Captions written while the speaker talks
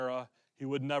he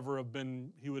would never have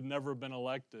been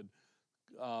elected.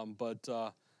 But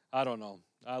I don't know.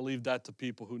 I leave that to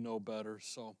people who know better.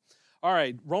 So, all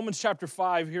right, Romans chapter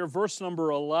 5 here, verse number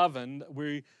 11.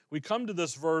 We come to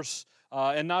this verse,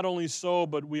 and not only so,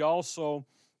 but we also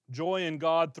joy in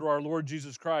God through our Lord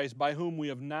Jesus Christ, by whom we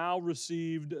have now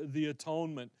received the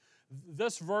atonement.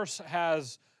 This verse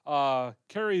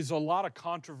carries a lot of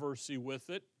controversy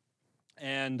with it,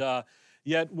 and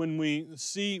yet when we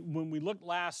looked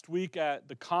last week at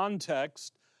the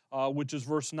context, which is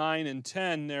verse 9 and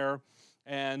 10 there,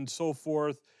 and so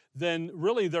forth, then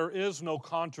really there is no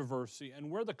controversy. And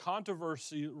where the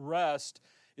controversy rests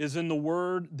is in the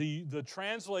word, the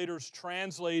translators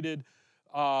translated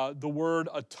the word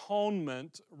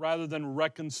atonement rather than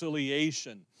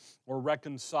reconciliation or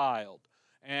reconciled.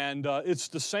 And it's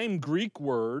the same Greek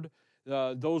word.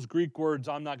 Those Greek words,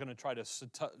 I'm not going to try to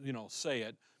say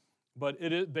it, but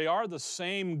they are the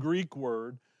same Greek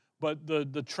word. But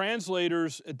the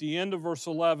translators at the end of verse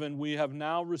 11, we have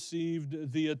now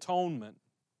received the atonement.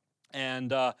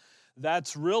 And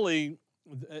that's really,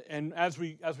 and as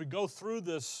we go through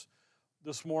this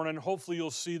morning, hopefully you'll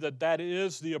see that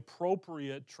is the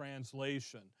appropriate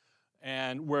translation.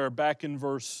 And where back in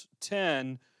verse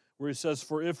 10, where he says,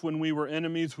 "For if when we were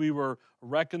enemies we were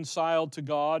reconciled to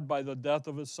God by the death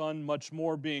of his Son, much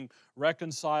more being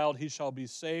reconciled he shall be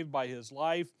saved by his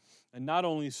life. And not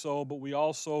only so, but we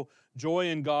also joy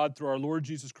in God through our Lord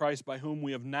Jesus Christ, by whom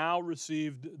we have now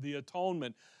received the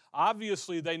atonement."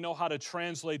 Obviously, they know how to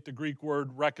translate the Greek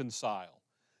word reconcile.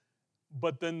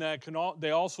 But then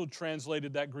they also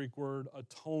translated that Greek word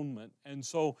atonement. And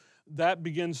so that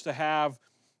begins to have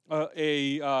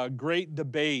a great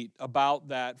debate about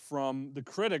that from the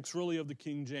critics, really, of the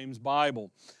King James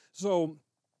Bible. So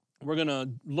we're going to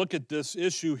look at this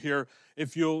issue here.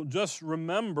 If you'll just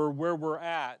remember where we're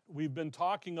at, we've been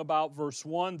talking about verse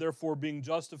 1, therefore being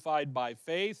justified by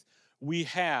faith, we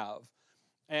have.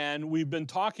 And we've been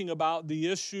talking about the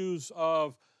issues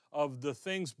of the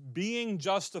things being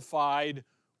justified,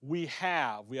 we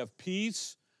have. We have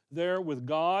peace there with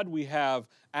God. We have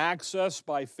access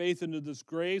by faith into this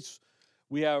grace.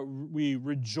 We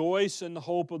rejoice in the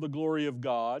hope of the glory of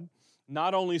God.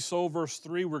 Not only so, verse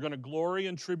 3, we're going to glory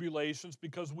in tribulations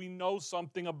because we know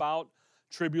something about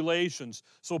tribulations.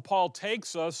 So Paul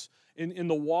takes us in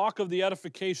the walk of the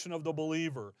edification of the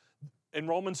believer. In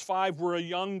Romans 5, we're a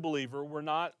young believer. We're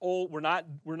not old. We're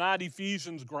not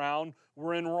Ephesians ground.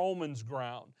 We're in Romans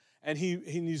ground. And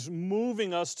he's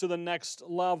moving us to the next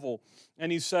level.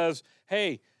 And he says,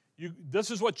 hey, this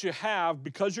is what you have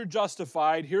because you're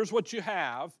justified. Here's what you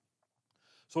have.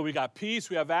 So we got peace,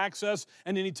 we have access,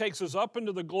 and then he takes us up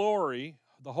into the glory,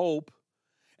 the hope,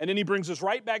 and then he brings us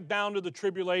right back down to the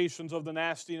tribulations of the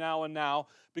nasty now and now,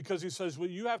 because he says what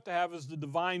you have to have is the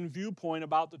divine viewpoint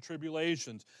about the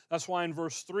tribulations. That's why in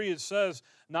verse 3 it says,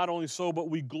 not only so, but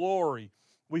we glory.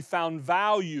 We found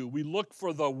value. We look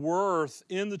for the worth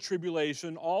in the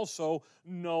tribulation, also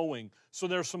knowing. So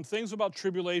there's some things about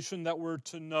tribulation that we're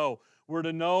to know. We're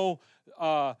to know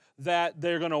that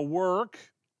they're going to work,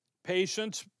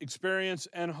 patience, experience,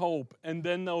 and hope. And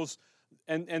then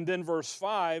then verse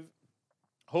 5,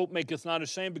 hope maketh not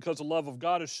ashamed, because the love of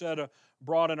God is shed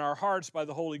abroad in our hearts by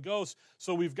the Holy Ghost.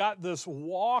 So we've got this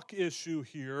walk issue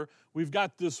here. We've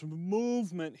got this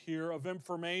movement here of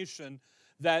information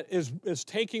that is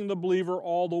taking the believer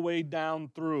all the way down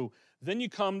through. Then you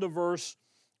come to verse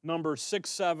number 6,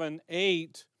 7,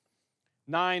 8,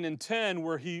 9, and 10,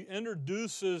 where he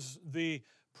introduces the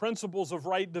principles of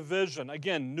right division.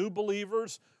 Again, new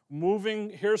believers moving.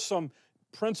 Here's some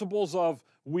principles of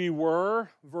we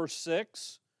were, verse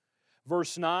 6.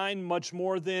 Verse 9, much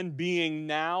more than being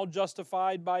now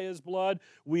justified by his blood,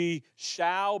 we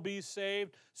shall be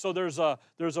saved. So there's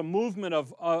a movement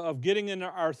of getting in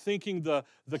our thinking the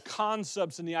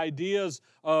concepts and the ideas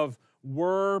of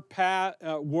were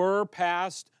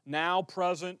past, now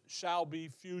present, shall be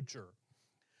future.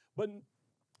 But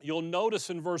you'll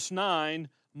notice in verse 9,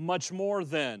 much more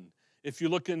than. If you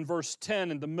look in verse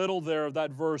 10, in the middle there of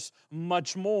that verse,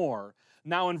 much more.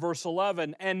 Now in verse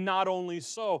 11, and not only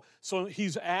so. So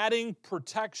he's adding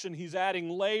protection, he's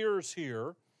adding layers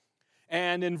here.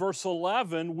 And in verse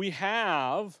 11, we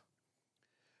have,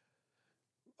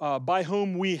 by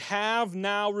whom we have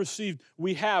now received.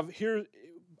 We have here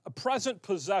a present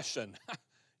possession.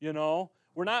 You know,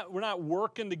 we're not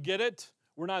working to get it.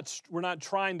 We're not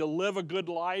trying to live a good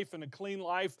life and a clean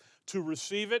life to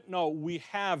receive it. No, we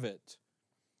have it.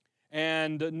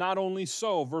 And not only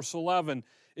so, verse 11,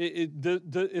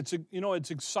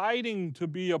 it's exciting to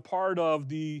be a part of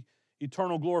the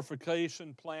eternal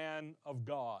glorification plan of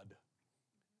God.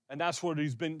 And that's what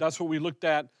we looked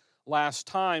at last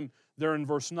time there in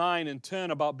verse 9 and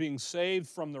 10 about being saved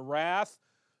from the wrath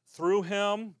through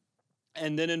him,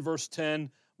 and then in verse 10,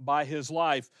 by his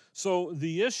life. So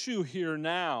the issue here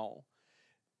now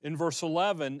in verse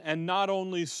 11, and not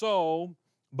only so,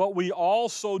 but we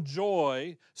also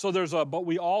joy. So there's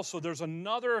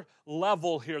another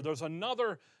level here. There's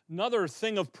another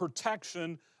thing of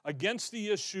protection against the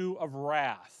issue of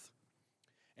wrath.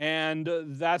 And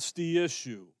that's the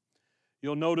issue.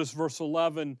 You'll notice verse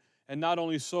 11, and not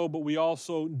only so, but we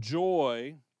also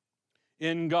joy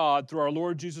in God through our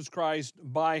Lord Jesus Christ,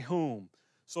 by whom.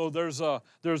 So there's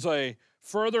a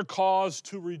further cause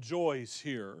to rejoice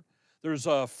here. There's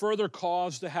a further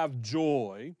cause to have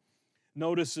joy.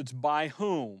 Notice it's by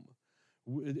whom.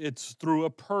 It's through a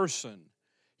person.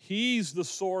 He's the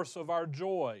source of our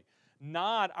joy,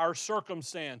 not our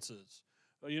circumstances.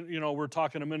 You know, we're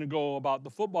talking a minute ago about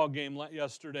the football game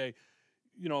yesterday.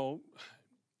 You know,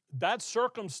 that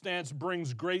circumstance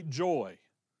brings great joy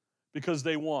because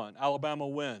they won. Alabama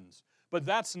wins. But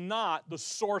that's not the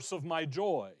source of my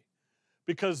joy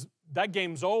because that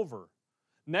game's over.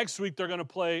 Next week they're going to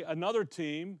play another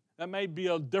team. That may be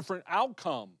a different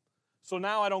outcome. So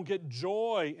now I don't get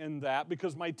joy in that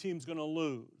because my team's going to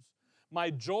lose. My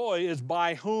joy is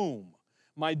by whom?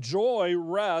 My joy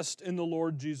rests in the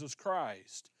Lord Jesus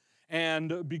Christ.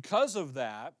 And because of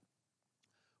that,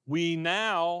 we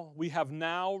have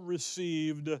now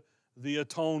received the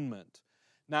atonement.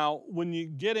 Now, when you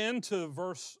get into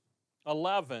verse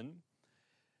 11,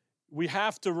 we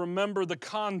have to remember the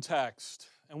context,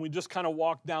 and we just kind of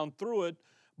walk down through it,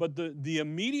 but the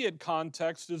immediate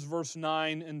context is verse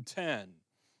 9 and 10,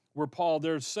 where Paul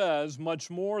there says, much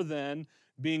more then,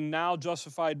 being now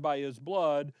justified by his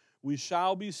blood, we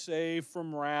shall be saved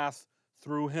from wrath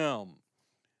through him.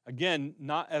 Again,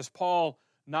 as Paul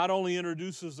not only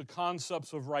introduces the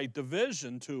concepts of right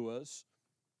division to us,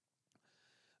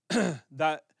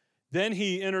 that then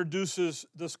he introduces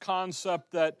this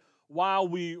concept that while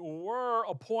we were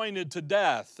appointed to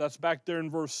death, that's back there in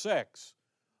verse 6,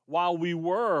 while we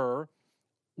were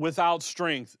without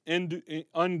strength,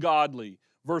 ungodly,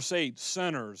 verse 8,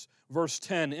 sinners, verse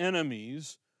 10,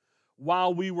 enemies,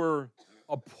 while we were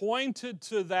appointed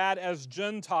to that as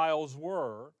Gentiles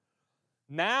were,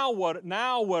 now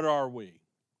what are we?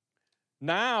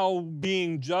 Now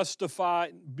being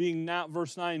justified,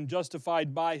 verse 9,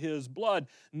 justified by his blood,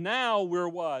 now we're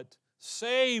what?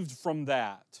 Saved from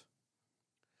that.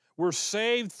 We're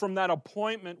saved from that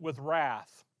appointment with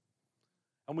wrath.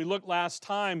 And we looked last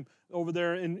time over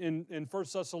there in 1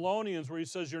 Thessalonians where he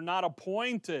says you're not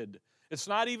appointed. It's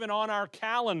not even on our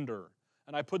calendar.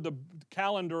 And I put the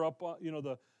calendar up,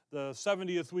 the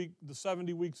 70th week, the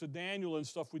 70 weeks of Daniel and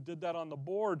stuff. We did that on the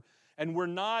board. And we're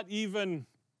not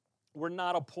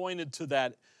appointed to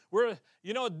that. We're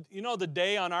the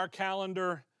day on our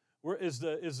calendar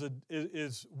the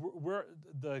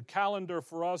calendar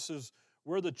for us is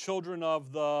we're the children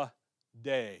of the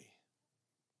day.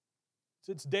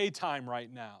 It's daytime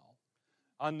right now.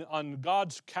 On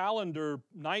God's calendar,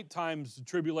 nighttime's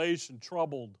tribulation,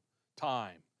 troubled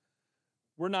time.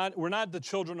 We're not the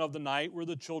children of the night, we're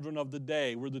the children of the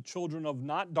day. We're the children of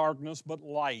not darkness, but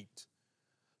light.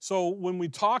 So when we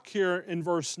talk here in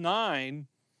verse 9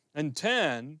 and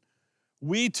 10,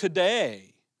 we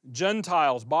today,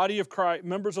 Gentiles, body of Christ,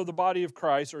 members of the body of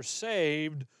Christ, are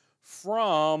saved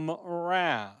from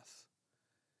wrath.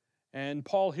 And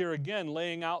Paul here again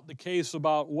laying out the case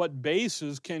about what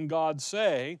basis can God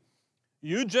say,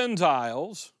 you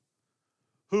Gentiles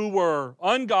who were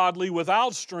ungodly,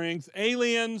 without strength,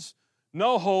 aliens,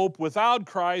 no hope, without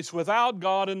Christ, without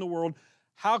God in the world,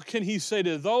 how can he say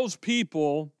to those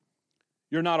people,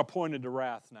 you're not appointed to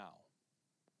wrath now?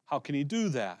 How can he do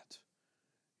that?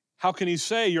 How can he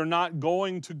say you're not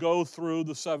going to go through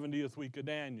the 70th week of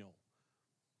Daniel?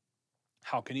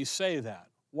 How can he say that?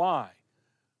 Why?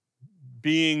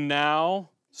 Being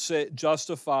now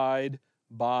justified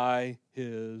by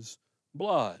his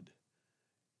blood.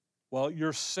 Well,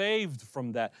 you're saved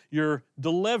from that. You're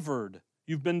delivered.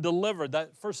 You've been delivered.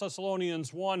 That 1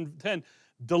 Thessalonians 1:10,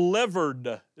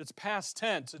 delivered. It's past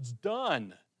tense. It's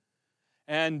done.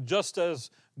 And just as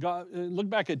God, look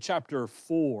back at chapter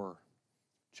 4.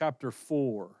 Chapter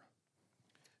 4.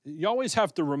 You always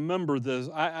have to remember this.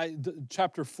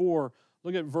 Chapter 4,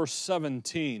 look at verse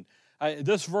 17.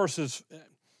 This verse is,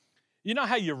 you know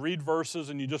how you read verses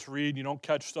and you just read, you don't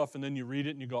catch stuff, and then you read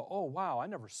it and you go, oh, wow, I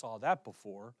never saw that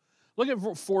before. Look at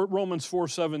Romans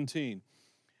 4:17.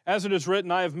 As it is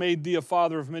written, I have made thee a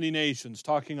father of many nations,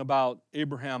 talking about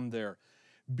Abraham there.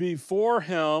 Before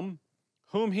him,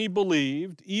 whom he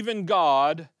believed, even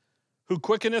God, who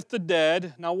quickeneth the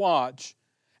dead, now watch,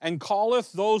 and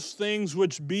calleth those things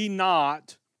which be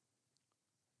not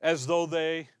as though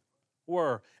they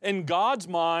were. In God's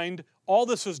mind, all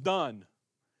this is done.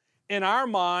 In our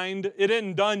mind, it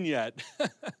isn't done yet.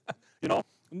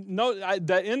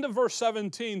 The end of verse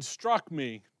 17 struck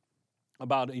me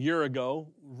about a year ago,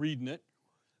 reading it,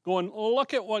 going,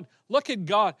 look at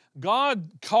God. God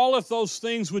calleth those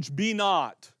things which be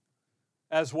not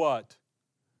as what?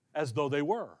 As though they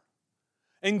were.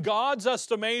 In God's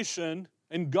estimation,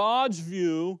 in God's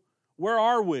view, where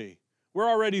are we? We're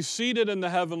already seated in the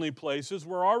heavenly places.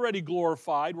 We're already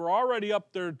glorified. We're already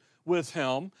up there with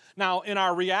Him. Now, in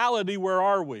our reality, where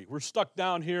are we? We're stuck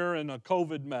down here in a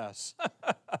COVID mess.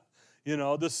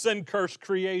 The sin-cursed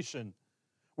creation.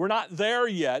 We're not there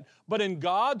yet, but in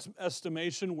God's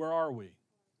estimation, where are we?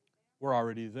 We're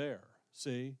already there,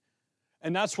 see?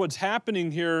 And that's what's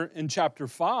happening here in chapter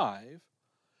 5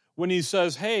 when he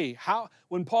says, hey,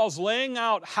 when Paul's laying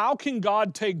out how can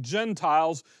God take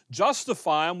Gentiles,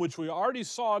 justify them, which we already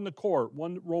saw in the court,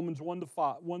 Romans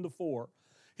 1-4.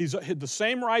 He's the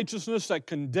same righteousness that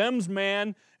condemns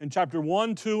man in chapter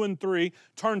 1, 2, and 3,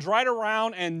 turns right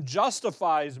around and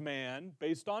justifies man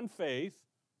based on faith,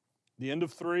 the end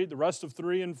of 3, the rest of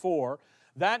 3 and 4.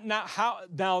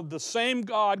 Now the same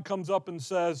God comes up and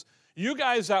says, you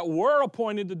guys that were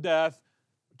appointed to death,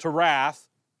 to wrath,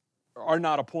 are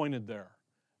not appointed there.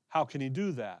 How can he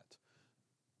do that?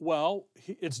 Well,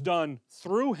 it's done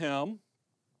through him,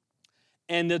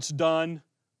 and it's done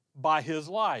by his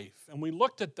life. And we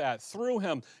looked at that through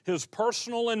him, his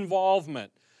personal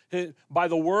involvement, by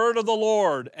the word of the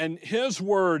Lord, and his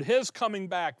word, his coming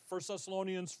back, 1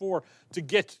 Thessalonians 4, to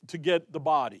get the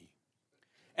body.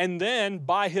 And then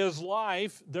by his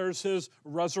life, there's his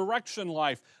resurrection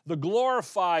life, the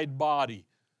glorified body.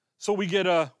 So we get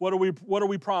what are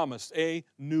we promised? A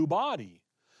new body.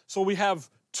 So we have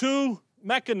two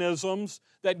mechanisms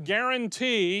that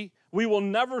guarantee we will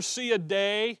never see a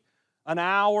day, an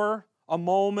hour, a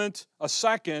moment, a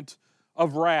second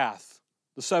of wrath,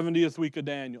 the 70th week of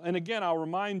Daniel. And again, I'll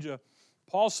remind you,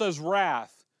 Paul says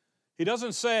wrath. He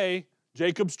doesn't say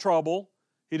Jacob's trouble.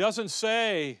 He doesn't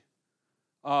say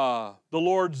the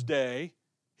Lord's day.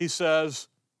 He says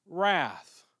wrath.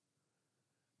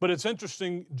 But it's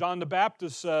interesting, John the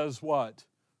Baptist says what?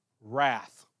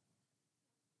 Wrath.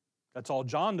 That's all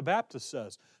John the Baptist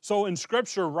says. So in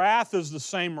Scripture, wrath is the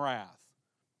same wrath.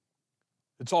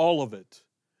 It's all of it.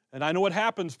 And I know what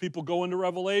happens. People go into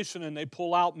Revelation and they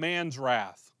pull out man's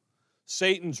wrath,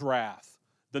 Satan's wrath,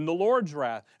 then the Lord's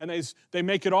wrath. And they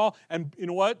make it all. And you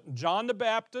know what? John the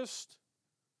Baptist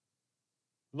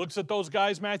looks at those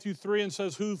guys, Matthew 3, and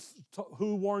says,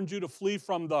 who warned you to flee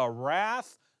from the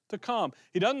wrath to come?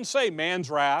 He doesn't say man's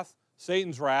wrath,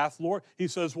 Satan's wrath, Lord. He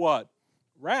says what?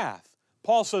 Wrath.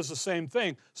 Paul says the same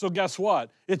thing. So guess what?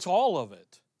 It's all of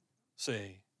it.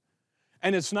 See?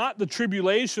 And it's not the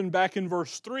tribulation back in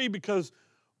verse 3 because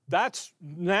that's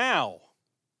now.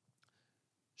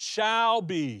 Shall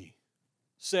be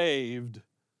saved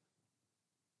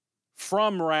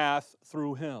from wrath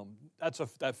through him. That's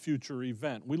that future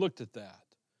event. We looked at that.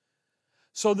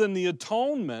 So then the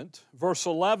atonement, verse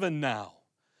 11 now.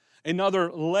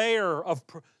 Another layer of,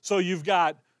 so you've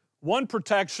got one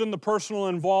protection, the personal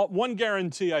involved, one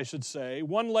guarantee, I should say,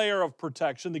 one layer of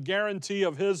protection, the guarantee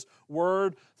of his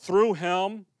word through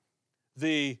him,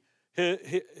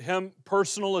 him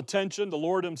personal attention, the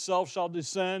Lord himself shall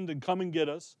descend and come and get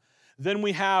us. Then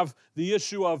we have the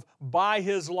issue of by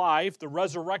his life, the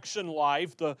resurrection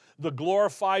life, the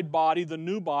glorified body, the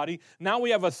new body. Now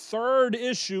we have a third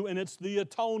issue, and it's the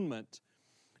atonement.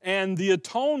 And the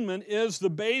atonement is the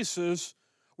basis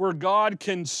where God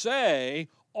can say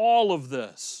all of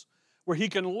this, where he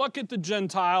can look at the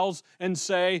Gentiles and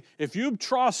say, if you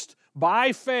trust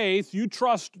by faith, you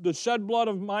trust the shed blood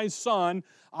of my Son,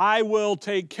 I will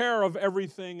take care of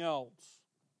everything else.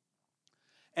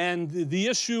 And the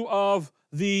issue of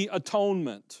the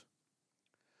atonement.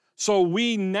 So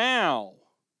we now,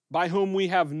 by whom we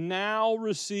have now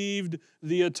received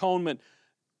the atonement,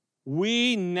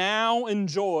 we now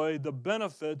enjoy the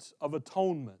benefits of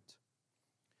atonement.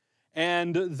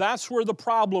 And that's where the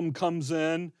problem comes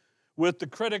in with the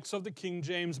critics of the King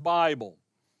James Bible.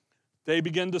 They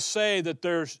begin to say that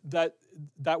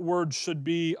that word should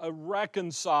be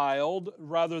reconciled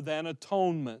rather than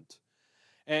atonement.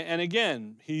 And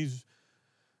again,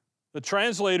 the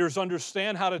translators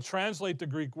understand how to translate the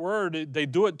Greek word. They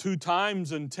do it 2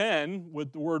 times in 10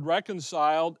 with the word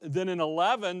reconciled. Then in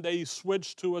 11, they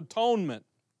switch to atonement.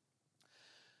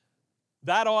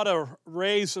 That ought to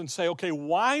raise and say, okay,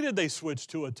 why did they switch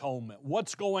to atonement?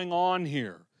 What's going on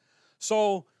here?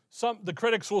 So the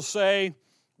critics will say,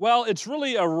 Well, it's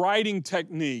really a writing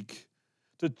technique.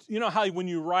 You know how when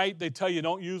you write, they tell you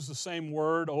don't use the same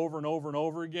word over and over and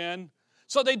over again?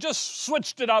 So they just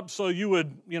switched it up so you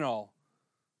would,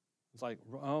 it's like,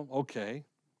 oh, okay.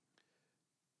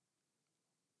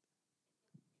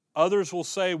 Others will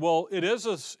say, well, it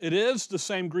is the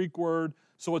same Greek word,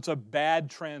 so it's a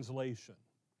bad translation.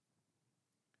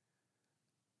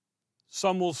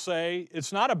 Some will say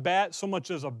it's not so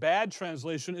much as a bad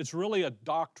translation, it's really a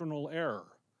doctrinal error.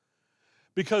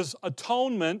 Because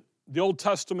atonement, the Old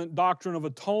Testament doctrine of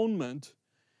atonement,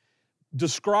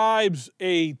 describes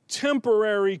a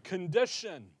temporary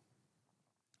condition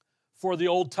for the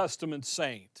Old Testament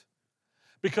saint.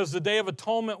 Because the Day of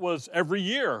Atonement was every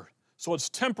year, so it's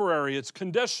temporary, it's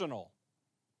conditional.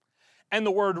 And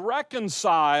the word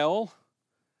reconciliation,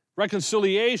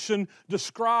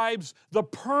 describes the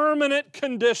permanent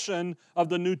condition of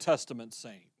the New Testament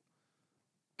saint.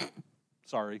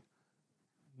 Sorry.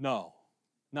 No,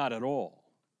 not at all.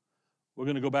 We're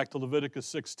going to go back to Leviticus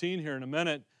 16 here in a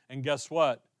minute, and guess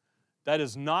what? That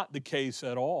is not the case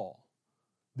at all.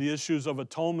 The issues of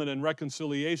atonement and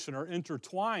reconciliation are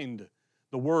intertwined,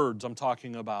 the words I'm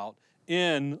talking about,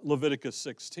 in Leviticus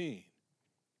 16.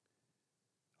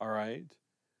 All right?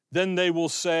 Then they will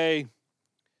say,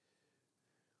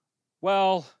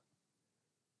 well,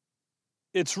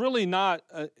 it's really not,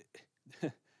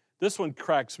 this one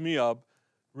cracks me up,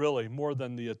 really, more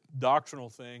than the doctrinal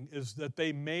thing, is that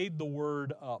they made the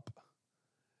word up.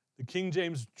 The King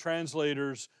James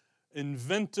translators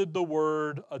invented the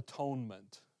word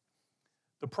atonement.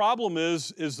 The problem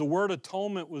is the word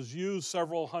atonement was used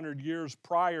several hundred years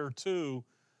prior to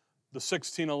the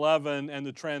 1611 and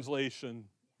the translation,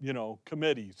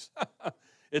 committees.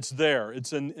 It's there.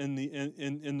 It's in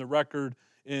the record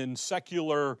in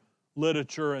secular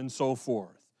literature and so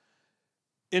forth.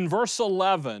 In verse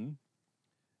 11,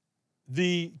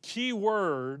 the key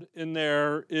word in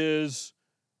there is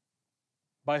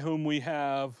by whom we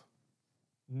have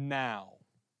now.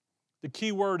 The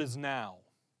key word is now.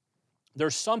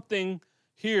 There's something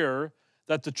here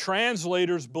that the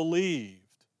translators believed,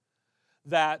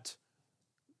 that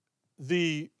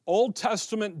the Old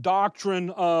Testament doctrine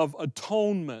of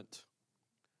atonement,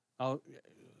 got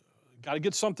to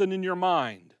get something in your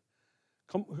mind.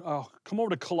 Come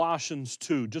over to Colossians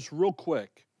 2, just real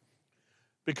quick.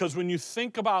 Because when you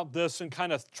think about this and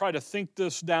kind of try to think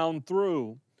this down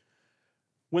through,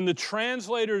 when the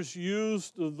translators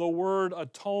used the word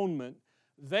atonement,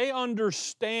 they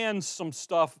understand some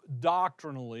stuff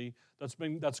doctrinally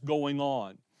that's going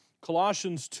on.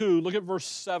 Colossians 2, look at verse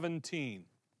 17.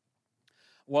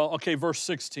 Verse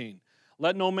 16.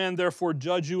 Let no man therefore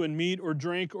judge you in meat or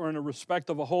drink or in a respect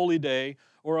of a holy day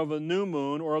or of a new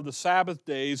moon or of the Sabbath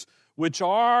days, which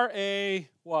are a,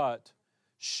 what?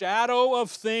 Shadow of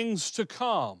things to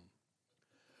come.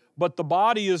 But the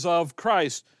body is of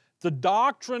Christ. The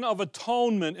doctrine of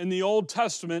atonement in the Old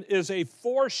Testament is a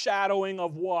foreshadowing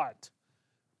of what?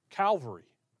 Calvary,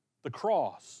 the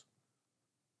cross,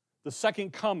 the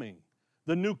second coming,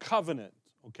 the new covenant,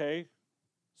 okay,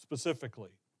 specifically.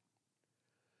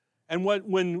 And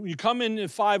when you come in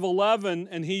 5:11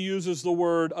 and he uses the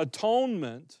word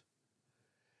atonement,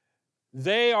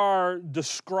 they are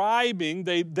describing,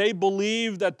 they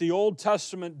believe that the Old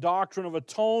Testament doctrine of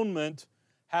atonement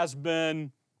has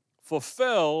been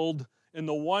fulfilled in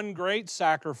the one great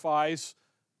sacrifice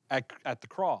at the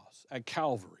cross, at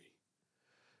Calvary.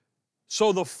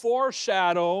 So the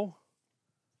foreshadow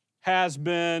has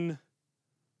been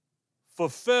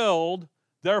fulfilled,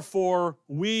 therefore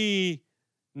we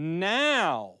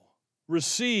now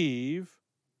receive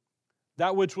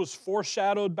that which was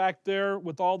foreshadowed back there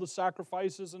with all the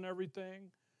sacrifices and everything.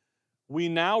 We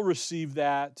now receive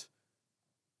that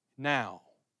now.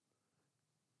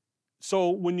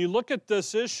 So when you look at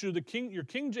this issue, your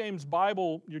King James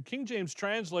Bible, your King James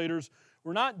translators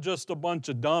were not just a bunch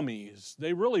of dummies.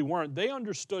 They really weren't. They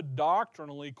understood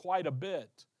doctrinally quite a bit.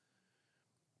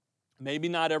 Maybe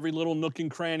not every little nook and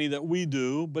cranny that we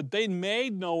do, but they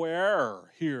made no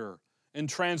error here in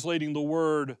translating the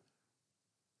word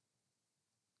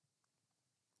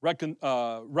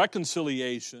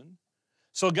reconciliation.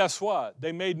 So guess what?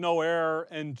 They made no error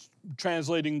in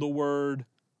translating the word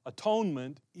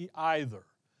atonement either.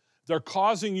 They're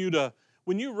causing you to,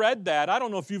 when you read that, I don't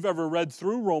know if you've ever read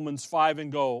through Romans 5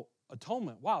 and go,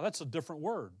 atonement, wow, that's a different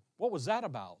word. What was that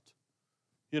about?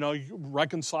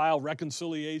 Reconcile,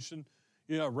 reconciliation,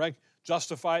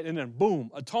 justified, and then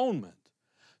boom, atonement.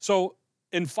 So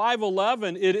in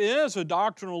 5:11, it is a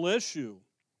doctrinal issue,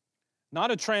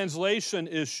 not a translation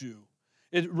issue.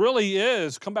 It really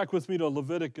is, come back with me to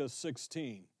Leviticus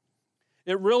 16.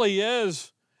 It really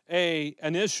is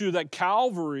an issue that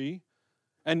Calvary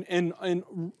and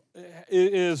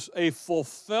is a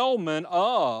fulfillment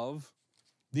of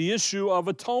the issue of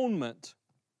atonement.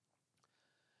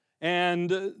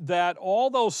 And that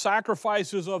all those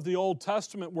sacrifices of the Old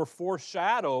Testament were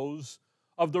foreshadows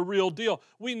of the real deal.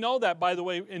 We know that, by the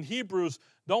way, in Hebrews.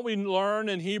 Don't we learn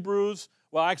in Hebrews?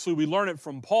 Well, actually, we learn it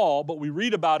from Paul, but we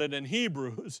read about it in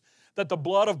Hebrews, that the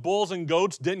blood of bulls and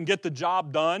goats didn't get the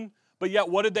job done. But yet,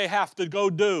 what did they have to go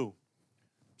do?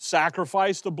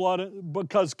 Sacrifice the blood,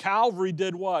 because Calvary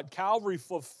did what? Calvary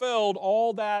fulfilled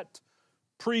all that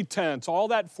pretense, all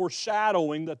that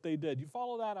foreshadowing that they did. You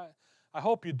follow that? I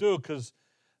hope you do, because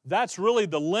that's really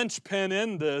the linchpin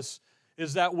in this,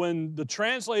 is that when the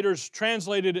translators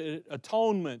translated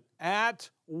atonement at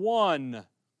one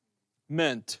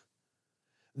meant,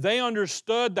 they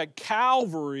understood that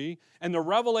Calvary and the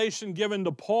revelation given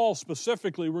to Paul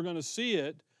specifically, we're going to see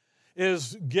it,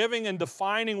 is giving and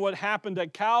defining what happened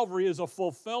at Calvary is a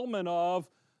fulfillment of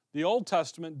the Old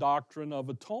Testament doctrine of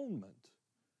atonement,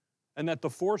 and that the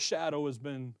foreshadow has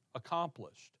been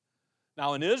accomplished.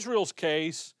 Now, in Israel's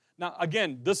case, now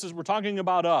again, we're talking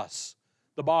about us,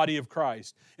 the body of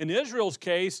Christ. In Israel's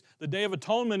case, the Day of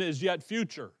Atonement is yet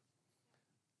future.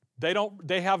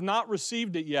 They have not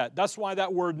received it yet. That's why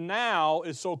that word now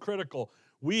is so critical.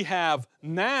 We have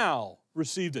now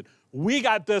received it. We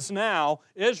got this now.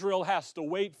 Israel has to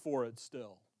wait for it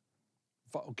still.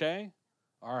 Okay?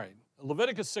 All right.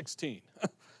 Leviticus 16.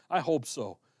 I hope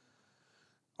so.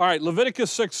 All right,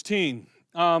 Leviticus 16.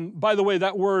 By the way,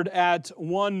 that word at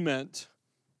one meant,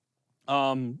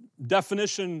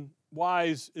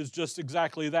 definition-wise, is just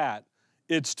exactly that.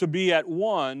 It's to be at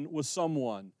one with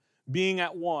someone, being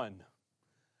at one.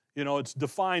 It's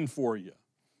defined for you.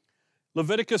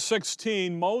 Leviticus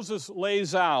 16, Moses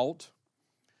lays out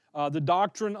the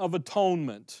doctrine of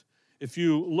atonement. If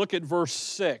you look at verse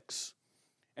 6,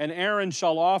 and Aaron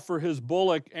shall offer his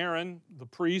bullock, Aaron, the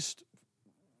priest,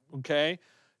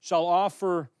 shall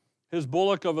offer his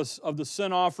bullock of the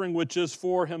sin offering, which is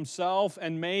for himself,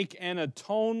 and make an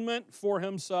atonement for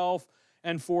himself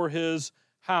and for his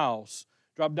house.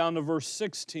 Drop down to verse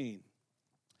 16.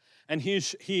 And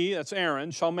he, that's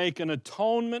Aaron, shall make an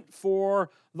atonement for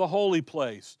the holy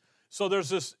place. So there's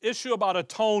this issue about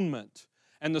atonement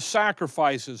and the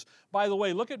sacrifices. By the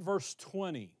way, look at verse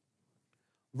 20.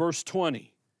 Verse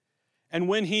 20. And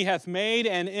when he hath made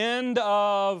an end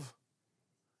of,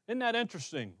 isn't that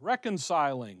interesting?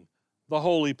 Reconciling the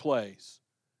holy place.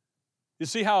 You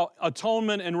see how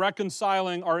atonement and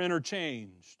reconciling are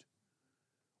interchanged.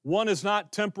 One is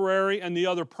not temporary and the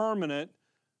other permanent.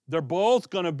 They're both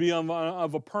going to be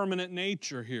of a permanent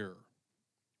nature here.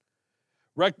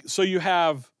 So you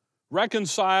have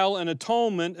reconcile and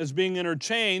atonement as being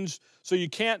interchanged, so you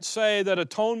can't say that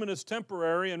atonement is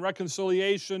temporary and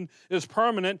reconciliation is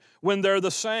permanent when they're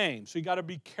the same. So you got to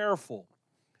be careful.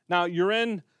 Now, you're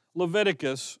in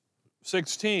Leviticus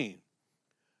 16.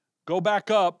 Go back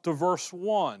up to verse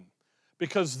 1,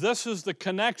 because this is the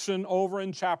connection over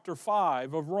in chapter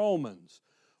 5 of Romans.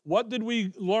 What did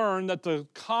we learn that the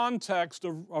context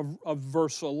of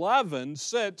verse 11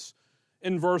 sits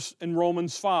in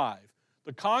Romans 5?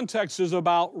 The context is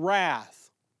about wrath.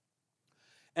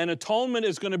 And atonement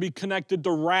is going to be connected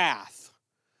to wrath.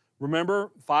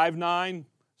 Remember, 5:9,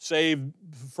 saved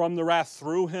from the wrath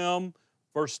through him.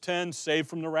 Verse 10, saved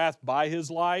from the wrath by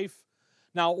his life.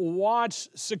 Now watch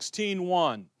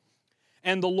 16:1.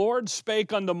 And the Lord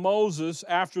spake unto Moses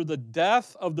after the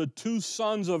death of the two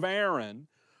sons of Aaron,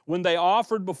 when they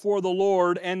offered before the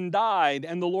Lord and died.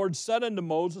 And the Lord said unto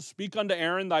Moses, speak unto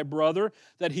Aaron thy brother,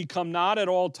 that he come not at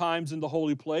all times in the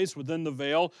holy place within the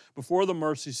veil before the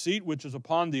mercy seat, which is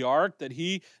upon the ark, that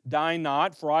he die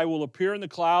not. For I will appear in the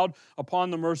cloud upon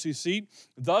the mercy seat.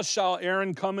 Thus shall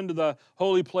Aaron come into the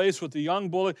holy place with the young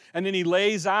bullock. And then he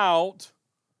lays out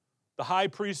the high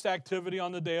priest activity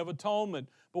on the Day of Atonement.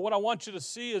 But what I want you to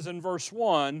see is in verse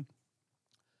 1,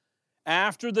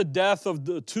 after the death of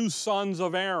the two sons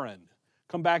of Aaron.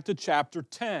 Come back to chapter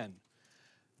 10.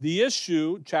 The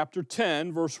issue, chapter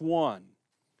 10, verse 1.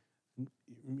 You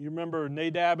remember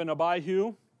Nadab and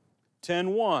Abihu?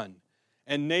 10:1.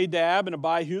 And Nadab and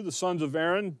Abihu, the sons of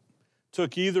Aaron,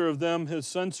 took either of them his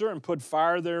censer and put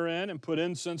fire therein and put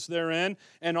incense therein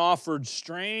and offered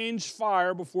strange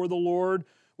fire before the Lord,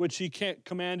 which he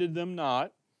commanded them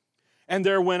not. And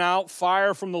there went out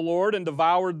fire from the Lord and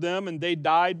devoured them, and they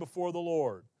died before the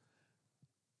Lord.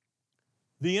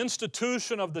 The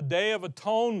institution of the Day of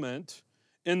Atonement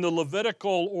in the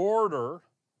Levitical order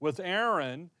with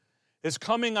Aaron is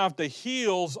coming off the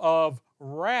heels of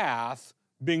wrath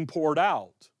being poured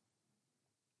out.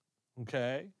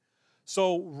 Okay?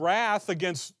 So wrath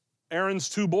against Aaron's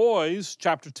two boys,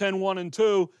 chapter 10, 1 and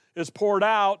 2, is poured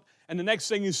out. And the next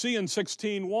thing you see in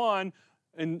 16:1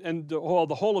 and the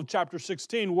whole of chapter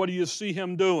 16, what do you see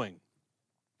him doing?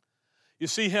 You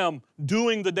see him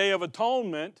doing the Day of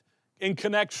Atonement in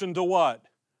connection to what?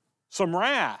 Some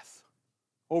wrath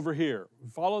over here.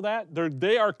 Follow that?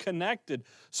 They are connected.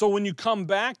 So when you come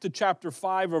back to chapter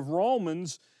 5 of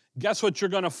Romans, guess what you're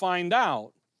going to find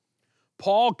out?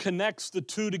 Paul connects the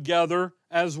two together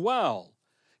as well.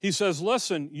 He says,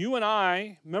 listen, you and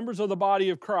I, members of the body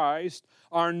of Christ,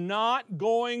 are not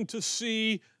going to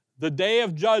see the day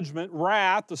of judgment,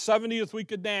 wrath, the 70th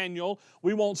week of Daniel.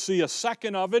 We won't see a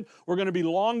second of it. We're going to be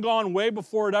long gone way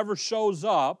before it ever shows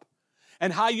up.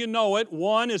 And how you know it,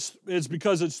 one is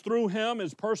because it's through him,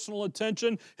 his personal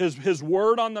attention, his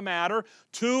word on the matter.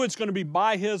 Two, it's going to be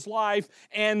by his life.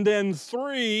 And then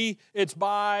three, it's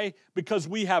because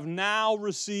we have now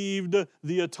received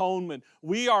the atonement.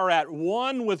 We are at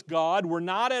one with God. We're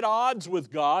not at odds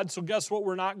with God. So guess what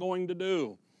we're not going to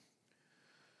do?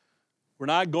 We're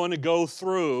not going to go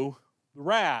through the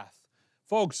wrath.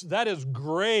 Folks, that is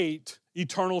great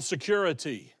eternal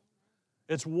security.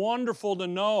 It's wonderful to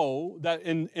know that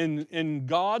in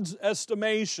God's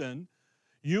estimation,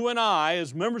 you and I,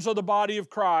 as members of the body of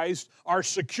Christ, are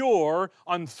secure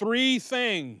on three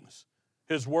things: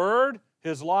 His Word,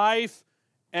 His life,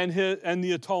 and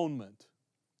the atonement.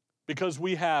 Because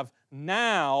we have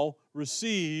now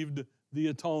received the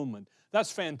atonement.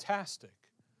 That's fantastic.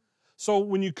 So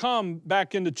when you come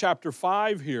back into chapter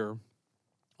 5 here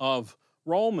of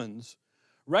Romans,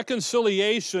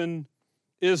 reconciliation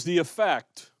is the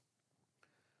effect,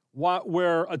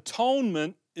 where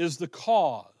atonement is the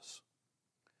cause.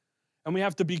 And we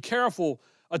have to be careful.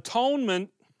 Atonement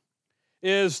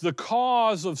is the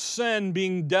cause of sin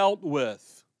being dealt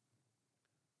with.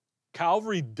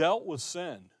 Calvary dealt with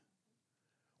sin,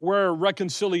 where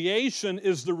reconciliation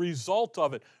is the result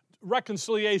of it.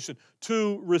 Reconciliation,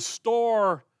 to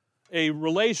restore a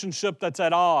relationship that's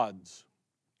at odds,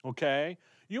 okay?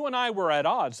 You and I were at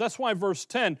odds. That's why verse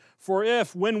 10, for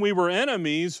if when we were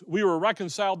enemies, we were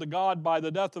reconciled to God by the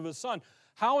death of His Son.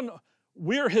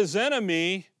 We're His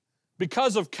enemy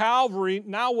because of Calvary.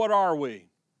 Now what are we?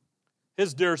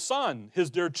 His dear son, His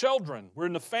dear children. We're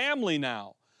in the family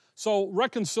now. So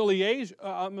reconciliation,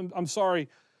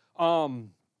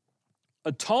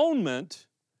 atonement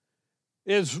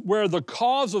is where the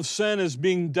cause of sin is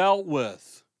being dealt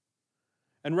with.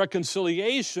 And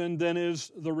reconciliation then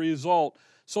is the result.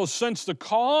 So since the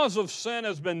cause of sin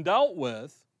has been dealt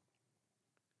with,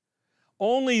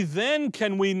 only then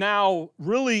can we now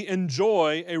really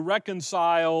enjoy a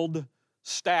reconciled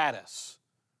status,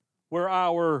 where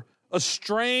our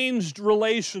estranged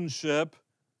relationship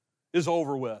is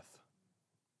over with,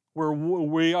 where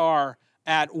we are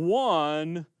at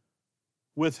one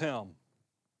with Him.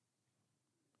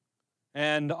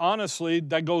 And honestly,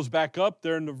 that goes back up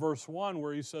there into verse 1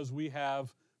 where he says we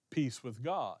have peace with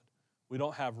God. We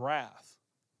don't have wrath.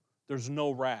 There's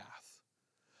no wrath.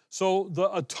 So the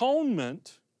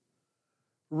atonement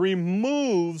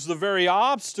removes the very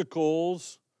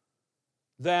obstacles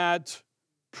that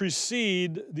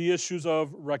precede the issues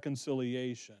of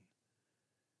reconciliation.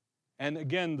 And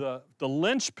again, the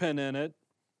linchpin in it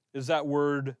is that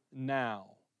word now.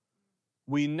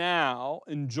 We now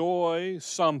enjoy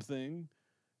something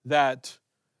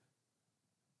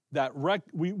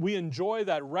we enjoy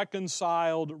that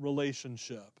reconciled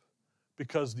relationship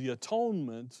because the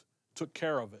atonement took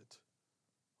care of it.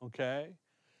 Okay?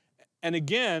 And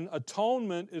again,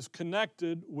 atonement is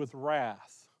connected with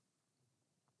wrath.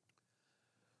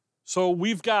 So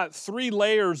we've got 3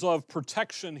 layers of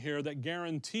protection here that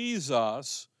guarantees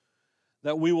us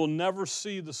that we will never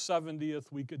see the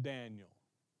 70th week of Daniel.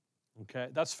 Okay?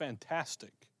 That's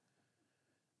fantastic.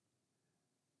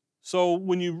 So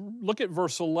when you look at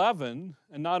verse 11,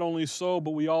 and not only so,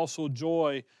 but we also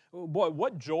joy. Boy,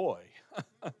 what joy.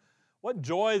 What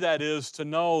joy that is to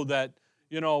know that,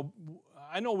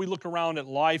 I know we look around at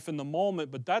life in the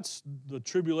moment, but that's the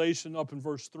tribulation up in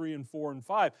verse 3 and 4 and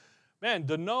 5. Man,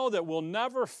 to know that we'll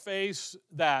never face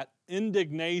that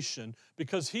indignation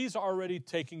because He's already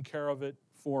taken care of it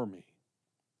for me.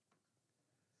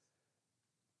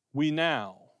 We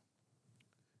now,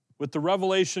 with the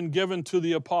revelation given to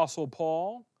the Apostle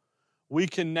Paul, we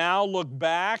can now look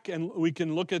back and we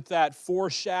can look at that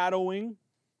foreshadowing.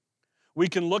 We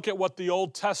can look at what the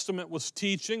Old Testament was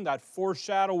teaching, that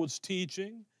foreshadow was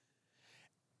teaching.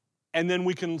 And then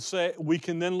we can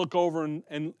then look over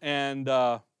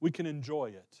and we can enjoy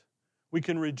it. We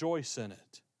can rejoice in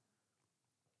it.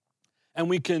 And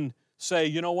we can say,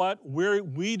 you know what?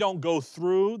 We don't go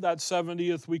through that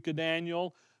 70th week of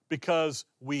Daniel, because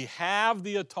we have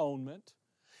the atonement,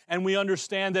 and we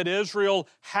understand that Israel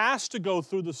has to go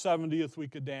through the 70th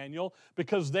week of Daniel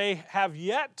because they have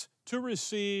yet to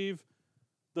receive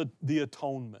the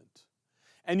atonement.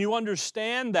 And you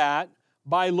understand that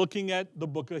by looking at the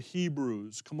book of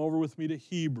Hebrews. Come over with me to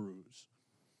Hebrews.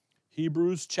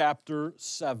 Hebrews chapter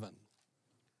 7.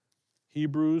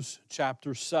 Hebrews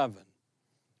chapter 7.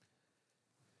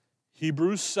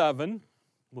 Hebrews 7,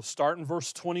 we'll start in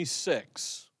verse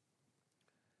 26.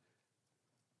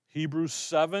 Hebrews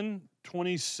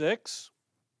 7:26.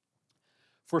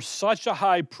 For such a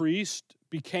high priest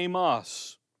became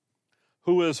us,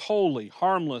 who is holy,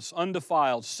 harmless,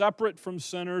 undefiled, separate from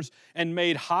sinners, and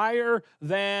made higher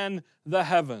than the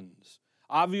heavens.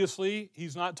 Obviously,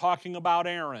 he's not talking about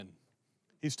Aaron.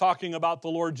 He's talking about the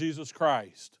Lord Jesus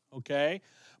Christ, okay?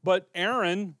 But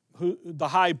Aaron, the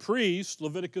high priest,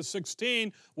 Leviticus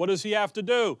 16, what does he have to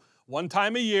do? One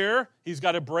time a year, he's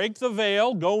got to break the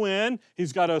veil, go in,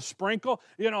 he's got to sprinkle,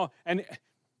 and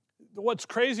what's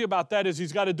crazy about that is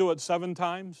he's got to do it 7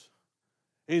 times.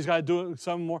 He's got to do it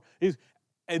 7 more.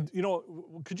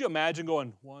 Could you imagine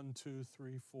going 1, 2,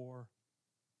 3, 4?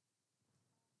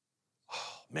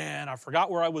 Oh, man, I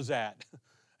forgot where I was at.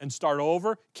 And start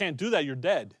over. Can't do that, you're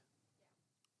dead.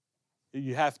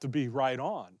 You have to be right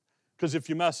on. Because if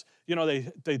you mess,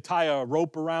 they tie a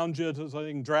rope around you so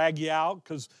they can drag you out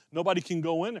because nobody can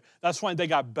go in there. That's why they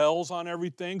got bells on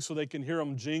everything so they can hear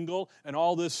them jingle and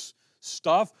all this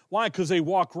stuff. Why? Because they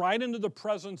walk right into the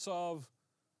presence of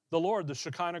the Lord, the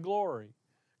Shekinah glory.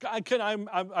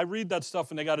 I read that stuff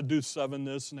and they got to do 7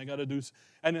 this and they got to do,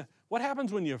 and what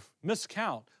happens when you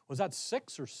miscount? Was that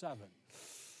 6 or 7?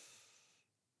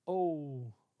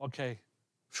 Oh, okay.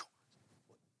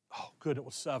 Oh, good, it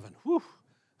was 7. Whew.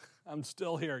 I'm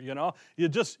still here,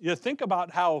 You think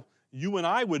about how you and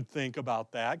I would think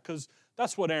about that, because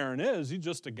that's what Aaron is. He's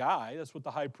just a guy. That's what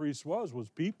the high priest was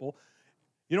people.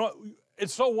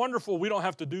 It's so wonderful we don't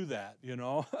have to do that,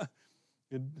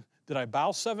 Did I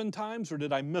bow 7 times or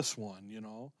did I miss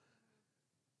one,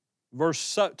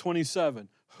 Verse 27,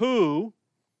 who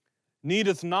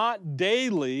needeth not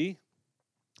daily,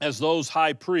 as those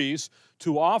high priests,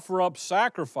 to offer up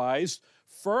sacrifice,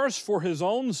 first for his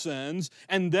own sins,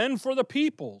 and then for the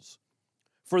people's.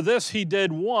 For this he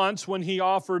did once when he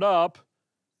offered up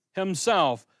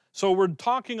himself. So we're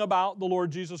talking about the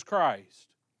Lord Jesus Christ,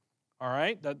 all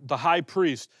right? The high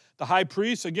priest. The high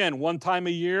priest, again, 1 time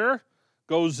a year,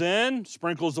 goes in,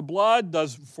 sprinkles the blood,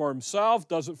 does it for himself,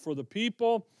 does it for the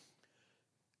people.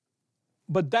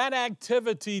 But that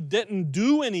activity didn't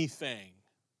do anything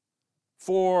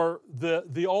for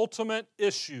the ultimate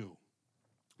issue.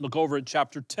 Look over at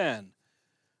chapter 10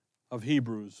 of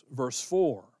Hebrews, verse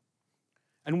 4.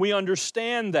 And we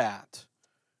understand that.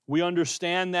 We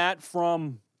understand that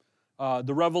from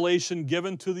the revelation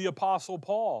given to the Apostle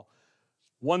Paul.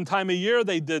 1 time a year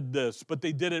they did this, but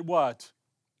they did it what?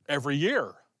 Every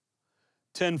year.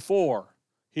 10:4.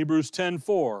 Hebrews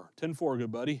 10:4. 10:4,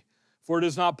 good buddy. For it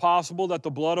is not possible that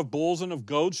the blood of bulls and of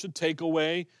goats should take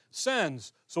away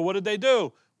sins. So what did they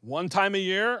do? 1 time a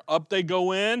year, up they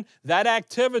go in. That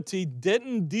activity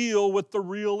didn't deal with the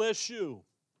real issue.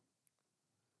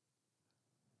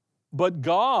 But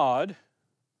God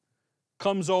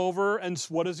comes over and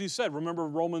what does he say? Remember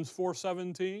Romans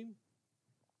 4:17?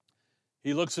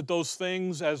 He looks at those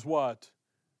things as what?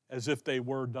 As if they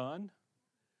were done.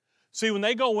 See, when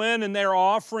they go in and they're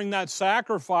offering that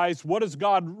sacrifice, what is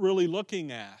God really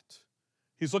looking at?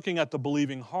 He's looking at the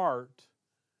believing heart.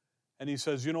 And he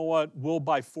says, you know what? We'll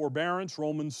by forbearance,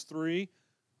 Romans 3,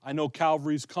 I know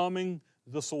Calvary's coming.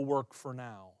 This will work for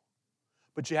now.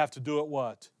 But you have to do it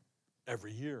what?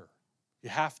 Every year. You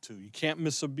have to. You can't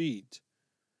miss a beat.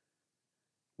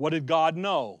 What did God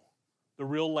know? The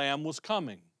real lamb was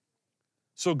coming.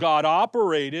 So God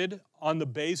operated on the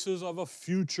basis of a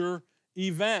future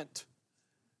event.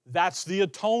 That's the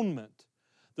atonement.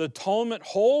 The atonement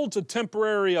holds a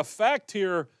temporary effect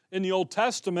here in the Old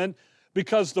Testament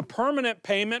because the permanent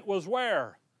payment was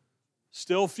where?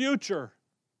 Still future.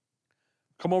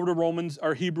 Come over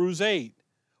to Hebrews 8.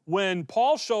 When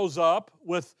Paul shows up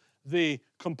with the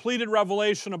completed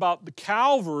revelation about the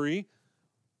Calvary,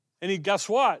 and guess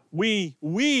what? We,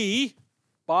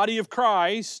 body of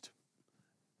Christ,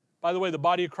 by the way, the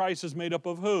body of Christ is made up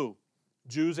of who?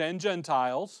 Jews and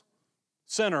Gentiles,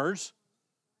 sinners,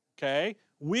 okay?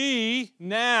 We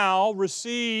now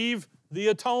receive the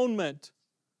atonement.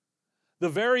 The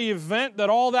very event that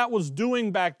all that was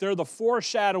doing back there, the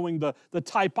foreshadowing, the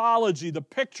typology, the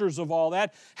pictures of all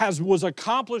that was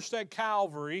accomplished at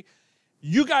Calvary.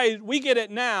 You guys, we get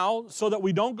it now so that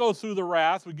we don't go through the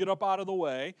wrath, we get up out of the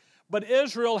way. But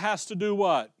Israel has to do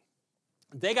what?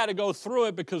 they got to go through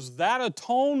it because that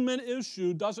atonement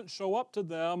issue doesn't show up to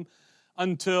them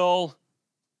until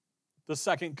the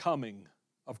second coming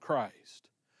of Christ.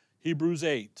 Hebrews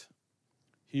 8,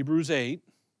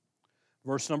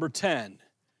 verse number 10.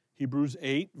 Hebrews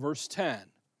 8, verse 10.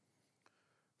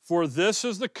 For this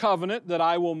is the covenant that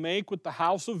I will make with the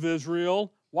house of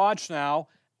Israel, watch now,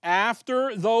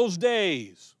 after those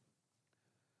days,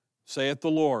 saith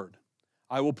the Lord.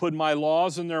 I will put my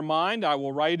laws in their mind, I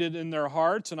will write it in their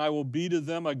hearts, and I will be to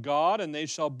them a God, and they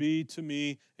shall be to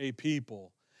me a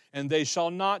people. And they shall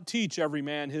not teach every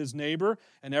man his neighbor,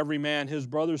 and every man his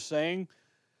brother, saying,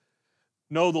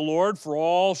 Know the Lord, for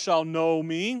all shall know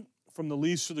me, from the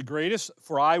least to the greatest,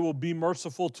 for I will be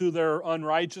merciful to their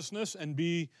unrighteousness,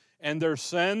 and their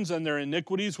sins and their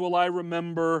iniquities will I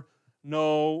remember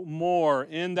no more.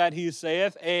 In that he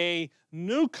saith, a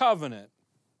new covenant.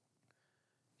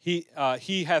 He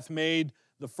hath made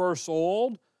the first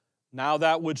old. Now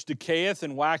that which decayeth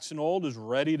and waxen old is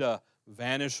ready to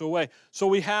vanish away. So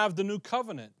we have the new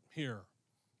covenant here.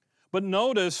 But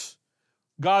notice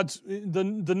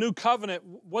the new covenant.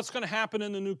 What's going to happen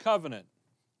in the new covenant?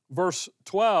 Verse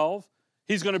 12,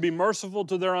 he's going to be merciful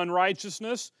to their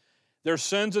unrighteousness. Their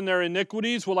sins and their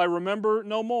iniquities will I remember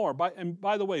no more.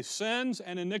 By the way, sins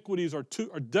and iniquities are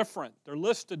different. They're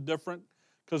listed different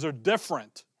because they're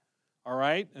different. All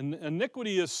right? And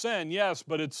iniquity is sin, yes,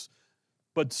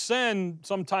 but sin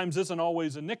sometimes isn't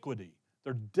always iniquity.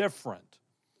 They're different.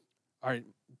 All right.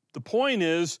 The point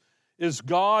is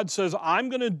God says, I'm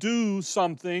going to do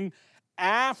something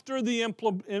after the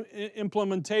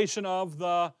implementation of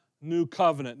the new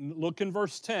covenant. And look in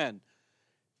verse 10.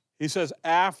 He says,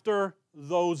 after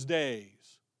those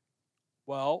days.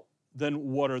 Well,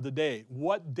 then what are the days?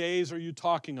 What days are you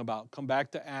talking about? Come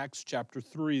back to Acts chapter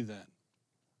 3 then.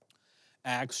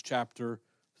 Acts chapter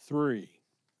 3.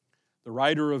 The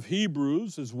writer of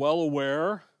Hebrews is well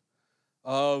aware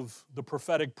of the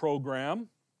prophetic program.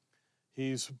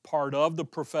 He's part of the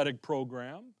prophetic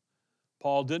program.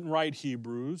 Paul didn't write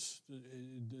Hebrews.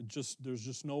 There's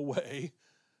just no way.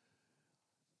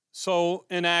 So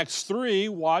in Acts 3,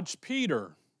 watch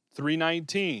Peter,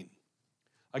 3:19.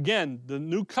 Again, the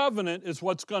new covenant is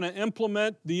what's going to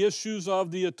implement the issues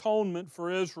of the atonement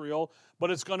for Israel, but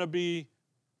it's going to be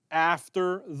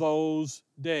after those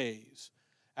days.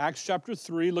 Acts chapter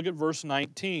 3, look at verse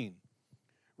 19.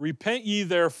 Repent ye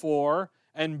therefore,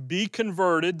 and be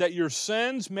converted, that your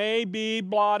sins may be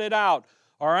blotted out.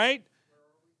 All right?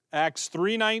 Acts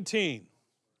 3:19.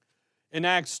 In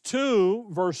Acts 2,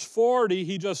 verse 40,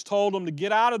 he just told them to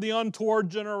get out of the untoward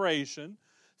generation.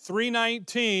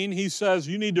 3:19, he says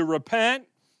you need to repent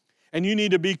and you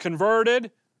need to be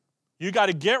converted. You got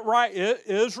to get right,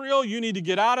 Israel. You need to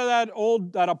get out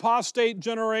of that apostate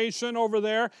generation over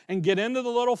there and get into the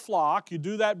little flock. You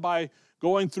do that by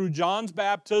going through John's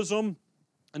baptism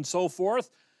and so forth.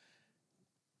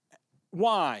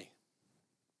 Why?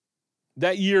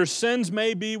 That your sins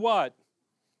may be what?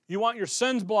 You want your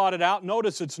sins blotted out.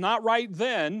 Notice it's not right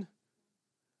then.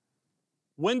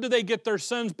 When do they get their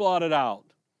sins blotted out?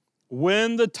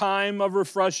 When the time of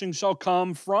refreshing shall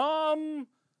come from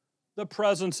the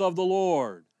presence of the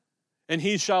Lord, and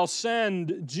he shall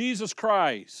send Jesus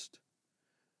Christ.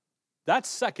 That's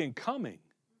second coming.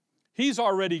 He's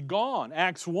already gone.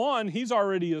 Acts 1, he's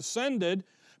already ascended.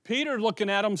 Peter looking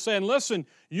at him saying, listen,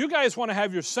 you guys want to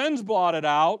have your sins blotted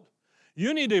out.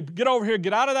 You need to get over here,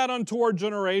 get out of that untoward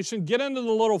generation, get into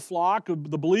the little flock of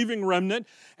the believing remnant,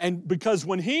 and because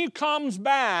when he comes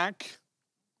back,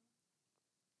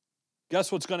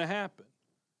 guess what's going to happen?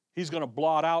 He's going to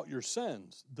blot out your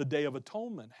sins. The day of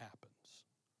atonement happens.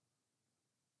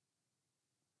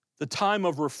 The time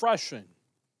of refreshing.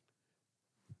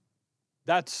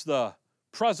 That's the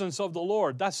presence of the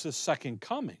Lord. That's his second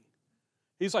coming.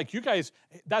 He's like, you guys,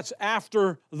 that's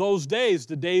after those days,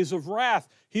 the days of wrath.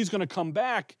 He's going to come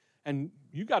back, and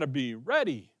you got to be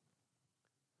ready.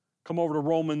 Come over to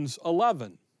Romans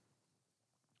 11.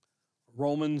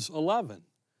 Romans 11.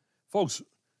 Folks,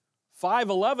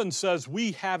 5:11 says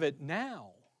we have it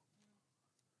now.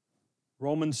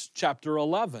 Romans chapter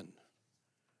 11.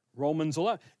 Romans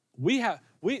 11. We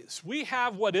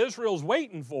have what Israel's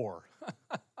waiting for.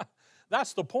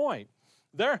 That's the point.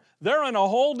 They're in a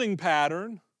holding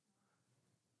pattern.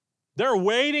 They're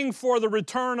waiting for the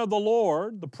return of the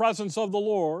Lord, the presence of the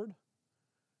Lord.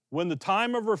 When the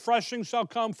time of refreshing shall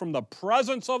come from the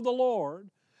presence of the Lord,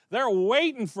 they're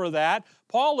waiting for that.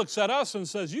 Paul looks at us and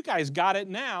says, you guys got it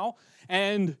now.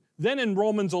 And then in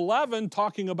Romans 11,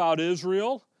 talking about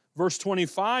Israel, verse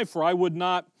 25, for I would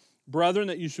not brethren,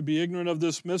 that you should be ignorant of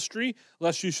this mystery,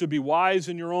 lest you should be wise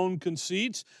in your own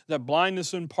conceits, that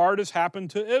blindness in part has happened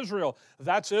to Israel.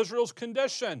 That's Israel's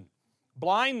condition.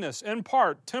 Blindness in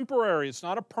part, temporary. It's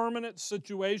not a permanent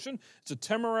situation. It's a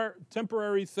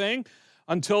temporary thing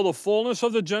until the fullness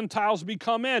of the Gentiles be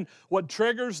come in. What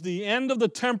triggers the end of the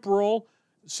temporal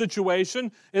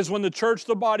situation is when the church,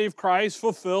 the body of Christ,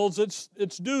 fulfills its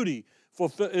duty.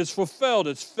 It's fulfilled.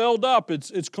 It's filled up.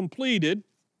 It's completed.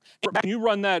 You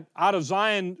run that out of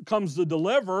Zion comes the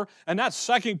deliver, and that's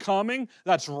second coming.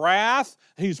 That's wrath.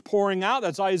 He's pouring out.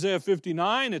 That's Isaiah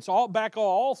 59. It's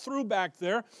all through back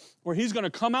there where he's going to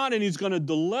come out and he's going to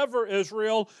deliver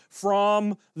Israel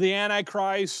from the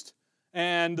Antichrist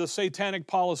and the satanic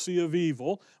policy of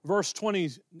evil. Verse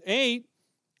 27,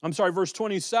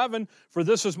 for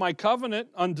this is my covenant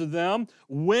unto them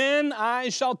when I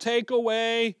shall take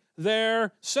away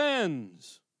their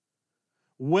sins.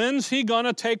 When's he going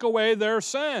to take away their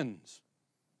sins?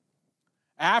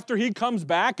 After he comes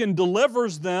back and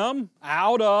delivers them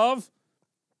out of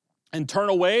and turn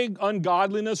away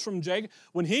ungodliness from Jacob.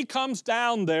 When he comes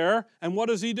down there, and what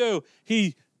does he do?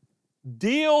 He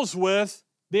deals with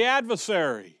the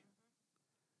adversary.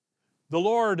 The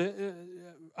Lord,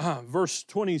 verse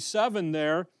 27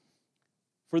 there,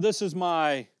 for this is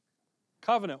my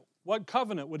covenant. What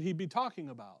covenant would he be talking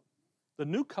about? The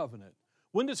new covenant.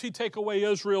 When does he take away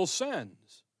Israel's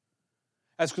sins?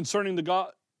 As concerning the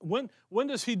God, when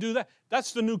does he do that?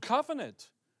 That's the new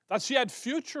covenant. That's yet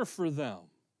future for them.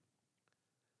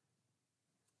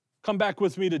 Come back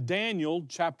with me to Daniel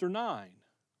chapter 9,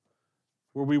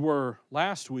 where we were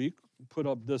last week. Put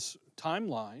up this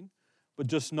timeline, but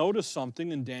just notice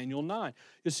something in Daniel 9.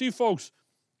 You see, folks,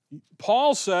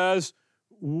 Paul says,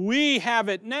 we have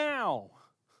it now.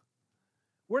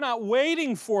 We're not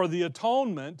waiting for the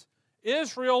atonement.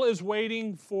 Israel is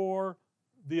waiting for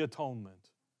the atonement.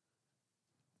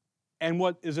 And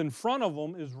what is in front of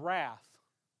them is wrath.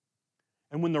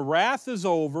 And when the wrath is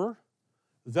over,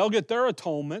 they'll get their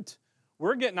atonement.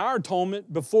 We're getting our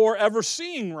atonement before ever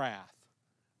seeing wrath.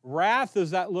 Wrath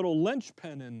is that little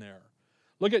linchpin in there.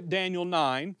 Look at Daniel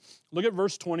 9. Look at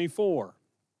verse 24.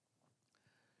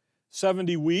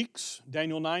 70 weeks,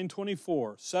 Daniel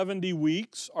 9:24. 70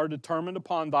 weeks are determined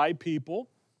upon thy people.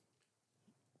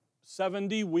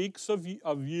 70 weeks of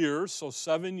years, so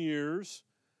 7 years,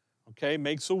 okay,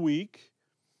 makes a week,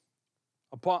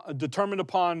 determined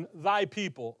upon thy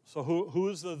people. So who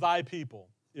is the thy people?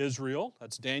 Israel,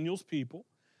 that's Daniel's people.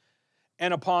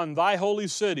 And upon thy holy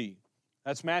city,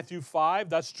 that's Matthew 5,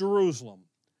 that's Jerusalem.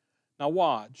 Now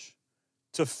watch,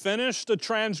 to finish the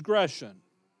transgression,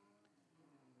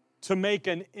 to make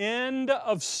an end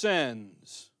of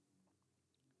sins,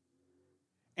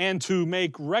 and to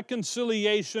make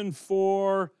reconciliation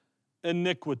for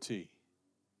iniquity,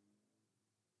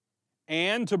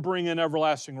 and to bring in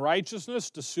everlasting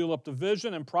righteousness, to seal up the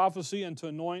vision and prophecy, and to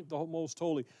anoint the most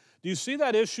holy. Do you see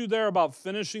that issue there about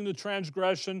finishing the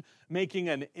transgression, making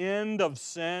an end of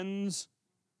sins,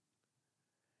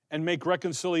 and make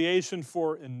reconciliation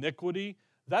for iniquity?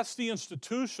 That's the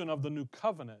institution of the new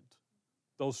covenant.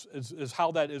 Those is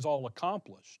how that is all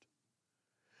accomplished.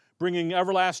 Bringing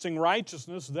everlasting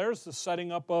righteousness, there's the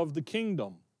setting up of the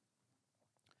kingdom.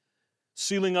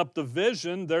 Sealing up the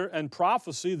vision there and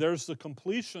prophecy, there's the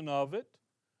completion of it,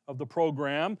 of the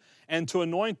program. And to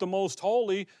anoint the most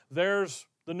holy, there's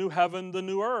the new heaven, the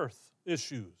new earth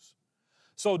issues.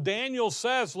 So Daniel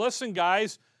says, listen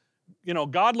guys,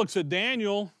 God looks at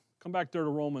Daniel, come back there to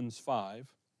Romans 5.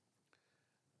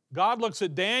 God looks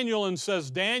at Daniel and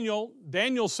says, Daniel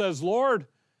says, Lord,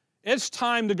 it's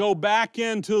time to go back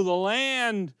into the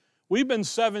land. We've been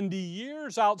 70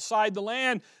 years outside the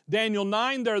land. Daniel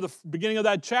 9 there, the beginning of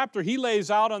that chapter, he lays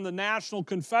out on the national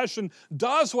confession,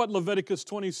 does what Leviticus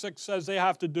 26 says they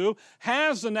have to do,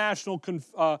 has the national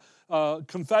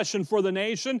confession for the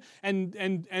nation, and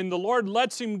the Lord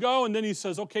lets him go, and then he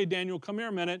says, okay, Daniel, come here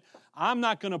a minute. I'm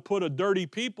not going to put a dirty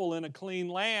people in a clean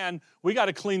land. We got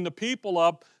to clean the people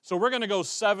up. So we're going to go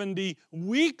 70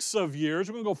 weeks of years.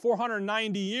 We're going to go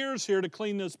 490 years here to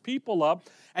clean this people up.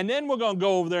 And then we're going to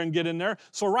go over there and get in there.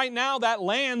 So right now that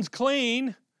land's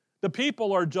clean. The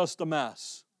people are just a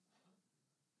mess.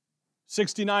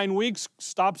 69 weeks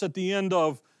stops at the end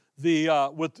of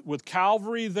the with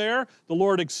Calvary there. The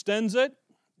Lord extends it.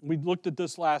 We looked at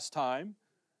this last time.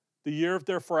 The year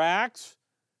there for Acts.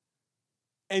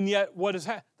 And yet, what is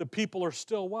that? The people are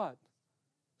still what?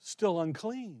 Still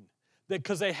unclean.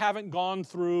 Because they haven't gone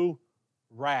through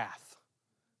wrath.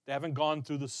 They haven't gone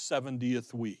through the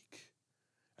 70th week.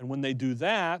 And when they do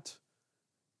that,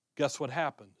 guess what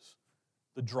happens?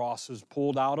 The dross is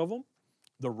pulled out of them.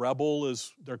 The rebel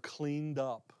they're cleaned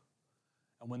up.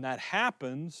 And when that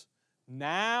happens,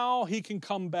 now he can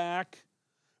come back.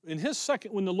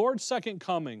 When the Lord's second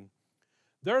coming,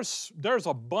 there's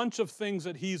a bunch of things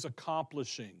that he's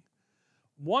accomplishing.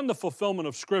 One, the fulfillment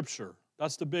of Scripture.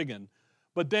 That's the big one.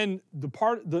 But then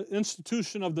the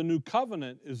institution of the new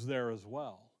covenant is there as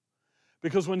well.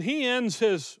 Because when he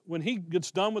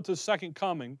gets done with his second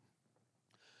coming,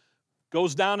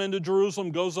 goes down into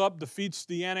Jerusalem, goes up, defeats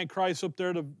the Antichrist up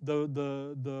there,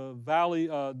 the valley,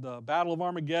 the Battle of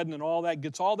Armageddon and all that,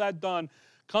 gets all that done,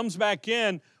 comes back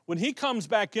in. When he comes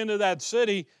back into that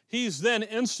city, he's then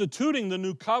instituting the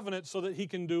new covenant so that he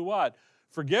can do what?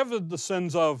 Forgive the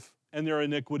sins of and their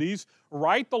iniquities,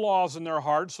 write the laws in their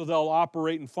hearts so they'll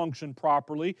operate and function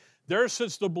properly. There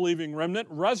sits the believing remnant,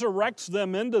 resurrects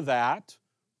them into that,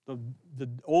 the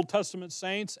Old Testament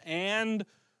saints and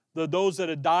those that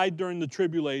had died during the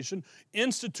tribulation,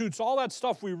 institutes all that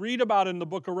stuff we read about in the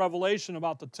book of Revelation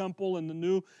about the temple and the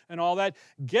new and all that,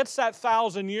 gets that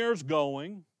 1,000 years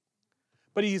going,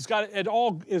 but he's got it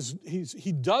all,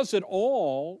 he does it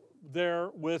all there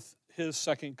with his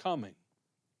second coming.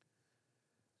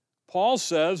 Paul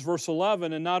says, verse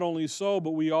 11, and not only so,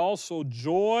 but we also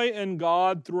joy in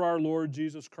God through our Lord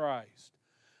Jesus Christ,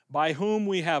 by whom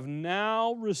we have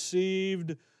now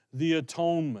received the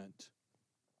atonement.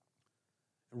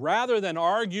 Rather than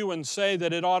argue and say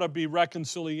that it ought to be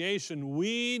reconciliation,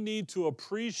 we need to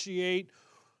appreciate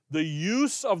the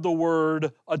use of the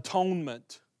word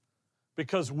atonement,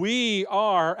 because we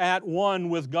are at one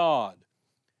with God.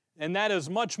 And that is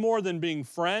much more than being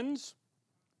friends.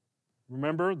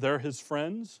 Remember, they're his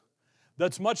friends.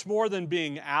 That's much more than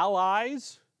being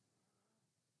allies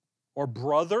or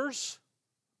brothers.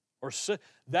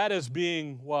 That is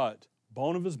being what?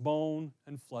 Bone of his bone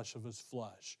and flesh of his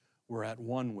flesh. We're at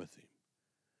one with him.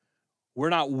 We're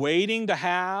not waiting to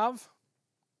have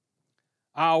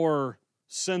our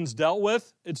sins dealt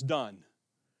with. It's done.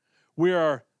 We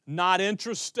are not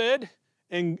interested,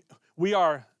 and we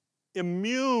are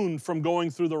immune from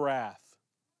going through the wrath.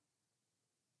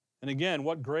 And again,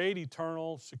 what great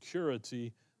eternal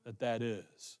security that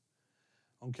is.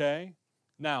 Okay?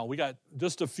 Now, we got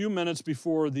just a few minutes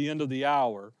before the end of the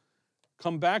hour.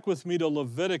 Come back with me to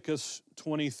Leviticus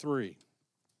 23.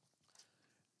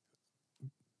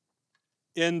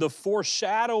 In the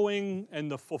foreshadowing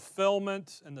and the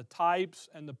fulfillment and the types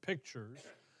and the pictures,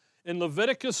 in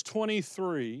Leviticus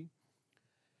 23,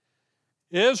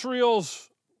 Israel's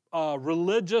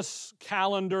religious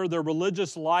calendar, their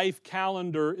religious life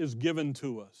calendar is given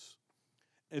to us.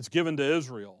 It's given to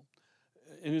Israel.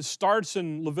 And it starts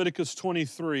in Leviticus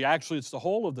 23. Actually, it's the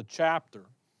whole of the chapter,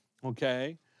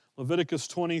 okay? Leviticus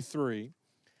 23.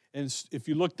 And if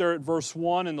you look there at verse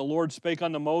 1, and the Lord spake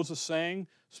unto Moses, saying,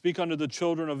 Speak unto the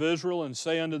children of Israel, and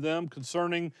say unto them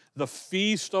concerning the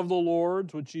feast of the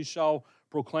Lord, which ye shall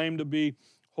proclaim to be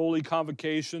holy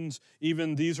convocations,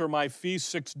 even these are my feasts,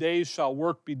 6 days shall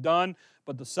work be done,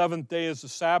 but the seventh day is the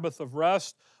Sabbath of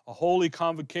rest, a holy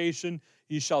convocation,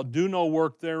 ye shall do no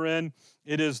work therein.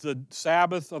 It is the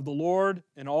Sabbath of the Lord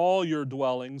in all your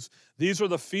dwellings. These are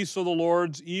the feasts of the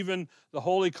Lord's, even the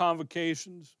holy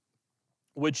convocations,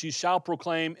 which ye shall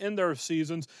proclaim in their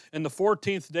seasons. In the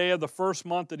 14th day of the first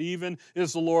month at even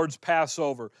is the Lord's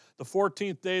Passover. The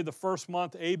 14th day of the first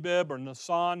month, Abib or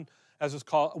Nisan, as it's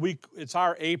called, it's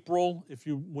our April,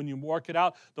 when you work it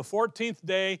out. The 14th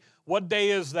day, what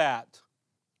day is that?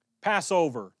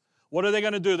 Passover. What are they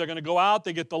going to do? They're going to go out,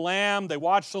 they get the lamb, they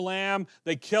watch the lamb,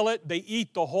 they kill it, they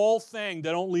eat the whole thing.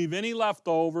 They don't leave any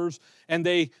leftovers, and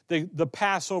the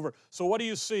Passover. So what do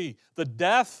you see? The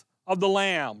death of the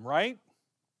lamb, right?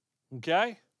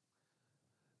 Okay?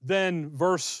 Then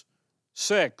verse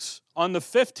 6, on the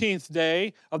 15th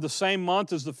day of the same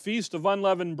month is the feast of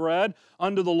unleavened bread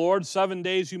unto the Lord. 7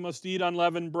 days you must eat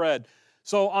unleavened bread.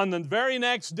 So on the very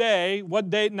next day, what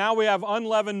day? Now we have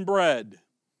unleavened bread.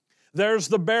 There's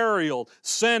the burial.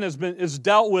 Sin is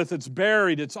dealt with, it's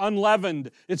buried, it's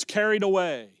unleavened, it's carried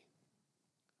away.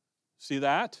 See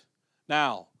that?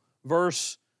 Now,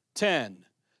 verse 10.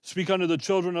 Speak unto the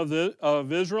children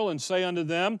of Israel, and say unto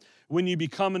them, when ye be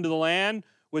come into the land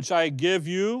which I give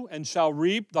you, and shall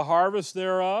reap the harvest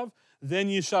thereof, then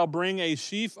ye shall bring a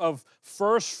sheaf of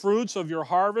first fruits of your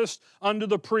harvest unto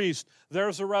the priest.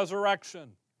 There's a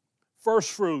resurrection.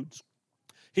 First fruits.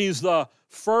 He's the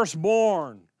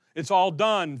firstborn. It's all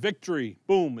done. Victory.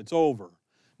 Boom, it's over.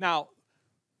 Now,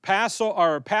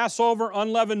 Passover,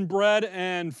 unleavened bread,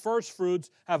 and first fruits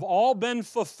have all been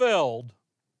fulfilled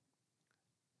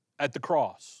at the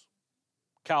cross,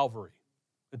 Calvary.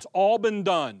 It's all been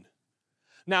done.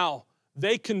 Now,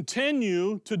 they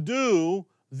continue to do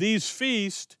these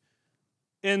feasts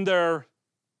in their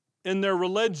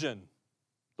religion.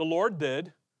 The Lord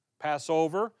did.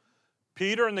 Passover.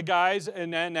 Peter and the guys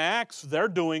in Acts, they're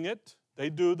doing it. They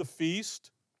do the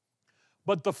feast.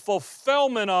 But the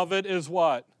fulfillment of it is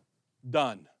what?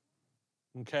 Done.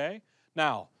 Okay?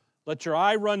 Now, let your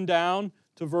eye run down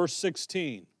to verse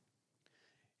 16.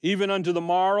 Even unto the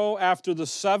morrow, after the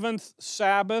 7th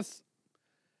Sabbath,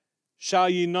 shall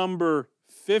ye number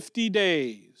 50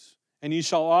 days, and ye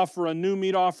shall offer a new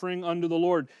meat offering unto the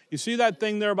Lord. You see that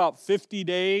thing there about 50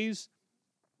 days?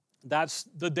 That's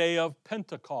the day of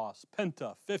Pentecost.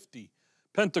 50.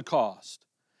 Pentecost.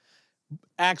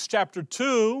 Acts chapter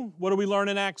 2, what do we learn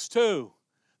in Acts 2?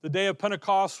 The day of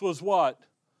Pentecost was what?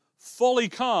 Fully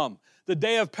come. The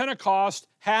day of Pentecost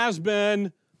has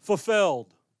been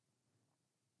fulfilled.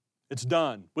 It's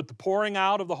done. With the pouring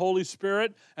out of the Holy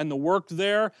Spirit and the work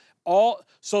there,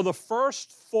 so the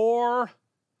first 4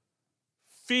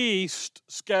 feast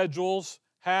schedules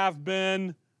have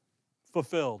been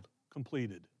fulfilled,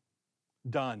 completed,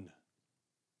 done.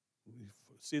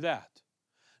 See that?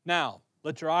 Now,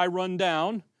 let your eye run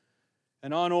down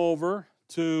and on over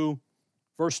to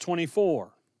verse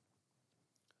 24.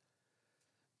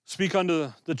 Speak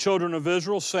unto the children of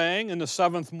Israel, saying, in the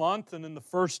 7th month and in the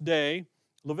 1st day,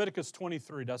 Leviticus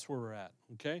 23, that's where we're at,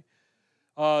 okay?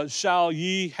 Shall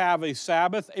ye have a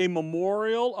Sabbath, a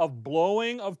memorial of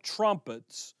blowing of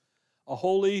trumpets, a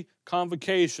holy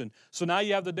convocation. So now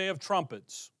you have the day of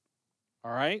trumpets,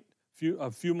 all right?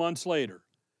 A few months later.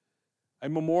 A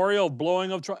memorial of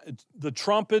blowing of trumpets. The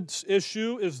trumpets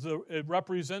issue it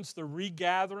represents the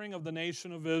regathering of the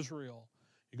nation of Israel.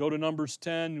 You go to Numbers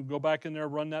 10, you go back in there,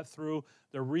 run that through.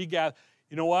 They're regathered.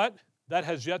 You know what? That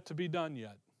has yet to be done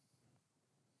yet.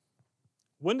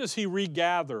 When does he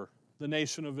regather the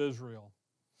nation of Israel?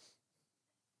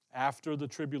 After the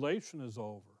tribulation is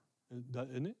over.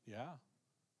 Isn't it? Yeah.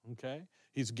 Okay.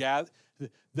 He's gathered.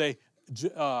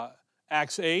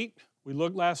 Acts 8, we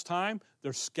looked last time,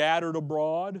 they're scattered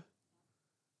abroad.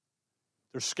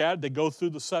 They're scattered. They go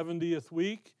through the 70th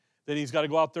week. Then he's got to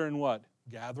go out there and what?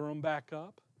 Gather them back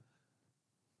up.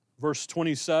 Verse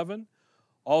 27,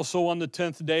 also on the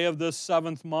 10th day of this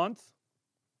 7th month.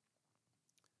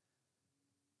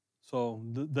 So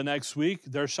the next week,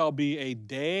 there shall be a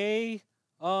day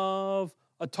of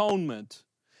atonement.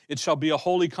 It shall be a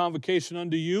holy convocation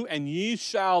unto you, and ye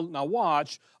shall, now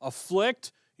watch,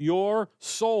 afflict your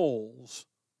souls,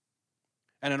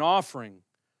 and an offering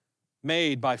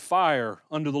made by fire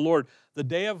unto the Lord. The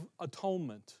day of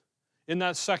atonement, in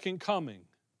that second coming,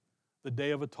 the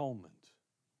day of atonement.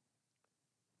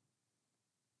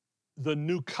 The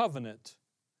new covenant,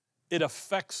 it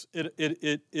afflicts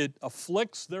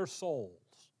their souls.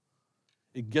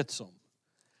 It gets them.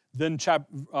 Then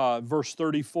verse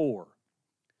 34.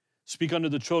 Speak unto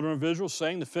the children of Israel,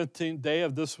 saying, the 15th day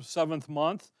of this 7th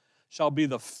month shall be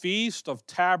the feast of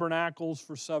tabernacles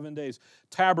for 7 days.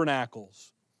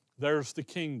 Tabernacles, there's the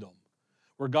kingdom,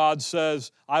 where God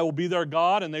says, I will be their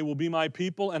God, and they will be my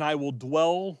people, and I will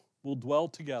dwell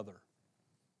together.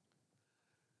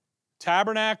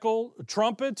 Tabernacle,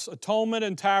 trumpets, atonement,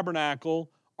 and tabernacle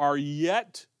are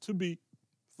yet to be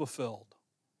fulfilled.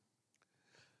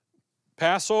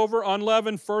 Passover,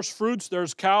 unleavened first fruits,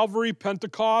 there's Calvary,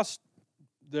 Pentecost,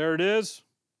 there it is,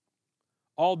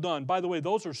 all done. By the way,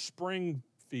 those are spring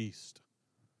feast.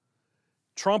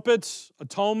 Trumpets,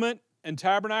 atonement, and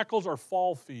tabernacles are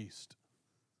fall feast.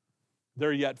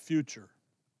 They're yet future.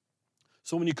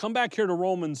 So when you come back here to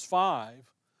Romans 5,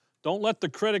 don't let the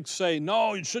critics say,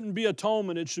 no, it shouldn't be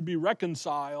atonement, it should be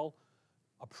reconcile.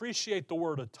 Appreciate the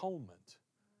word atonement,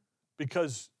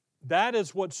 because that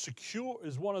is what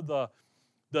is one of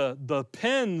the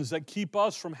pins that keep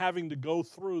us from having to go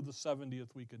through the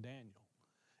 70th week of Daniel.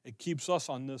 It keeps us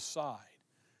on this side,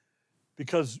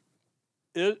 because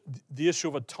the issue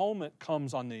of atonement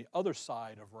comes on the other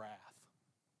side of wrath.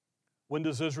 When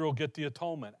does Israel get the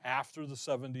atonement? After the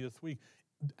 70th week.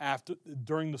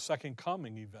 During the second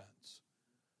coming events.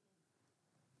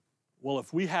 Well,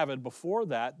 if we have it before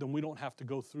that, then we don't have to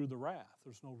go through the wrath.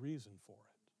 There's no reason for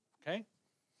it. Okay?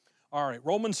 All right,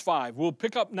 Romans 5. We'll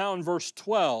pick up now in verse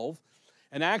 12.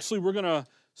 And actually, we're going to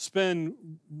spend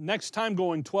next time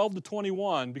going 12 to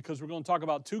 21, because we're going to talk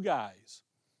about 2 guys,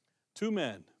 2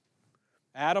 men,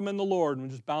 Adam and the Lord, and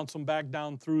we'll just bounce them back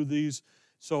down through these.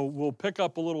 So we'll pick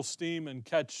up a little steam and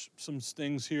catch some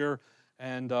things here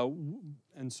and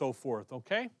so forth,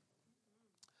 okay?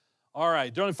 All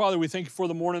right. Dear Heavenly Father, we thank you for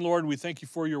the morning, Lord. We thank you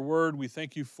for your word. We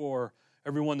thank you for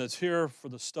everyone that's here, for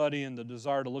the study and the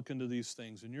desire to look into these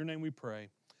things. In your name we pray.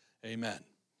 Amen.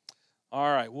 All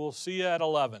right. We'll see you at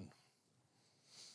 11.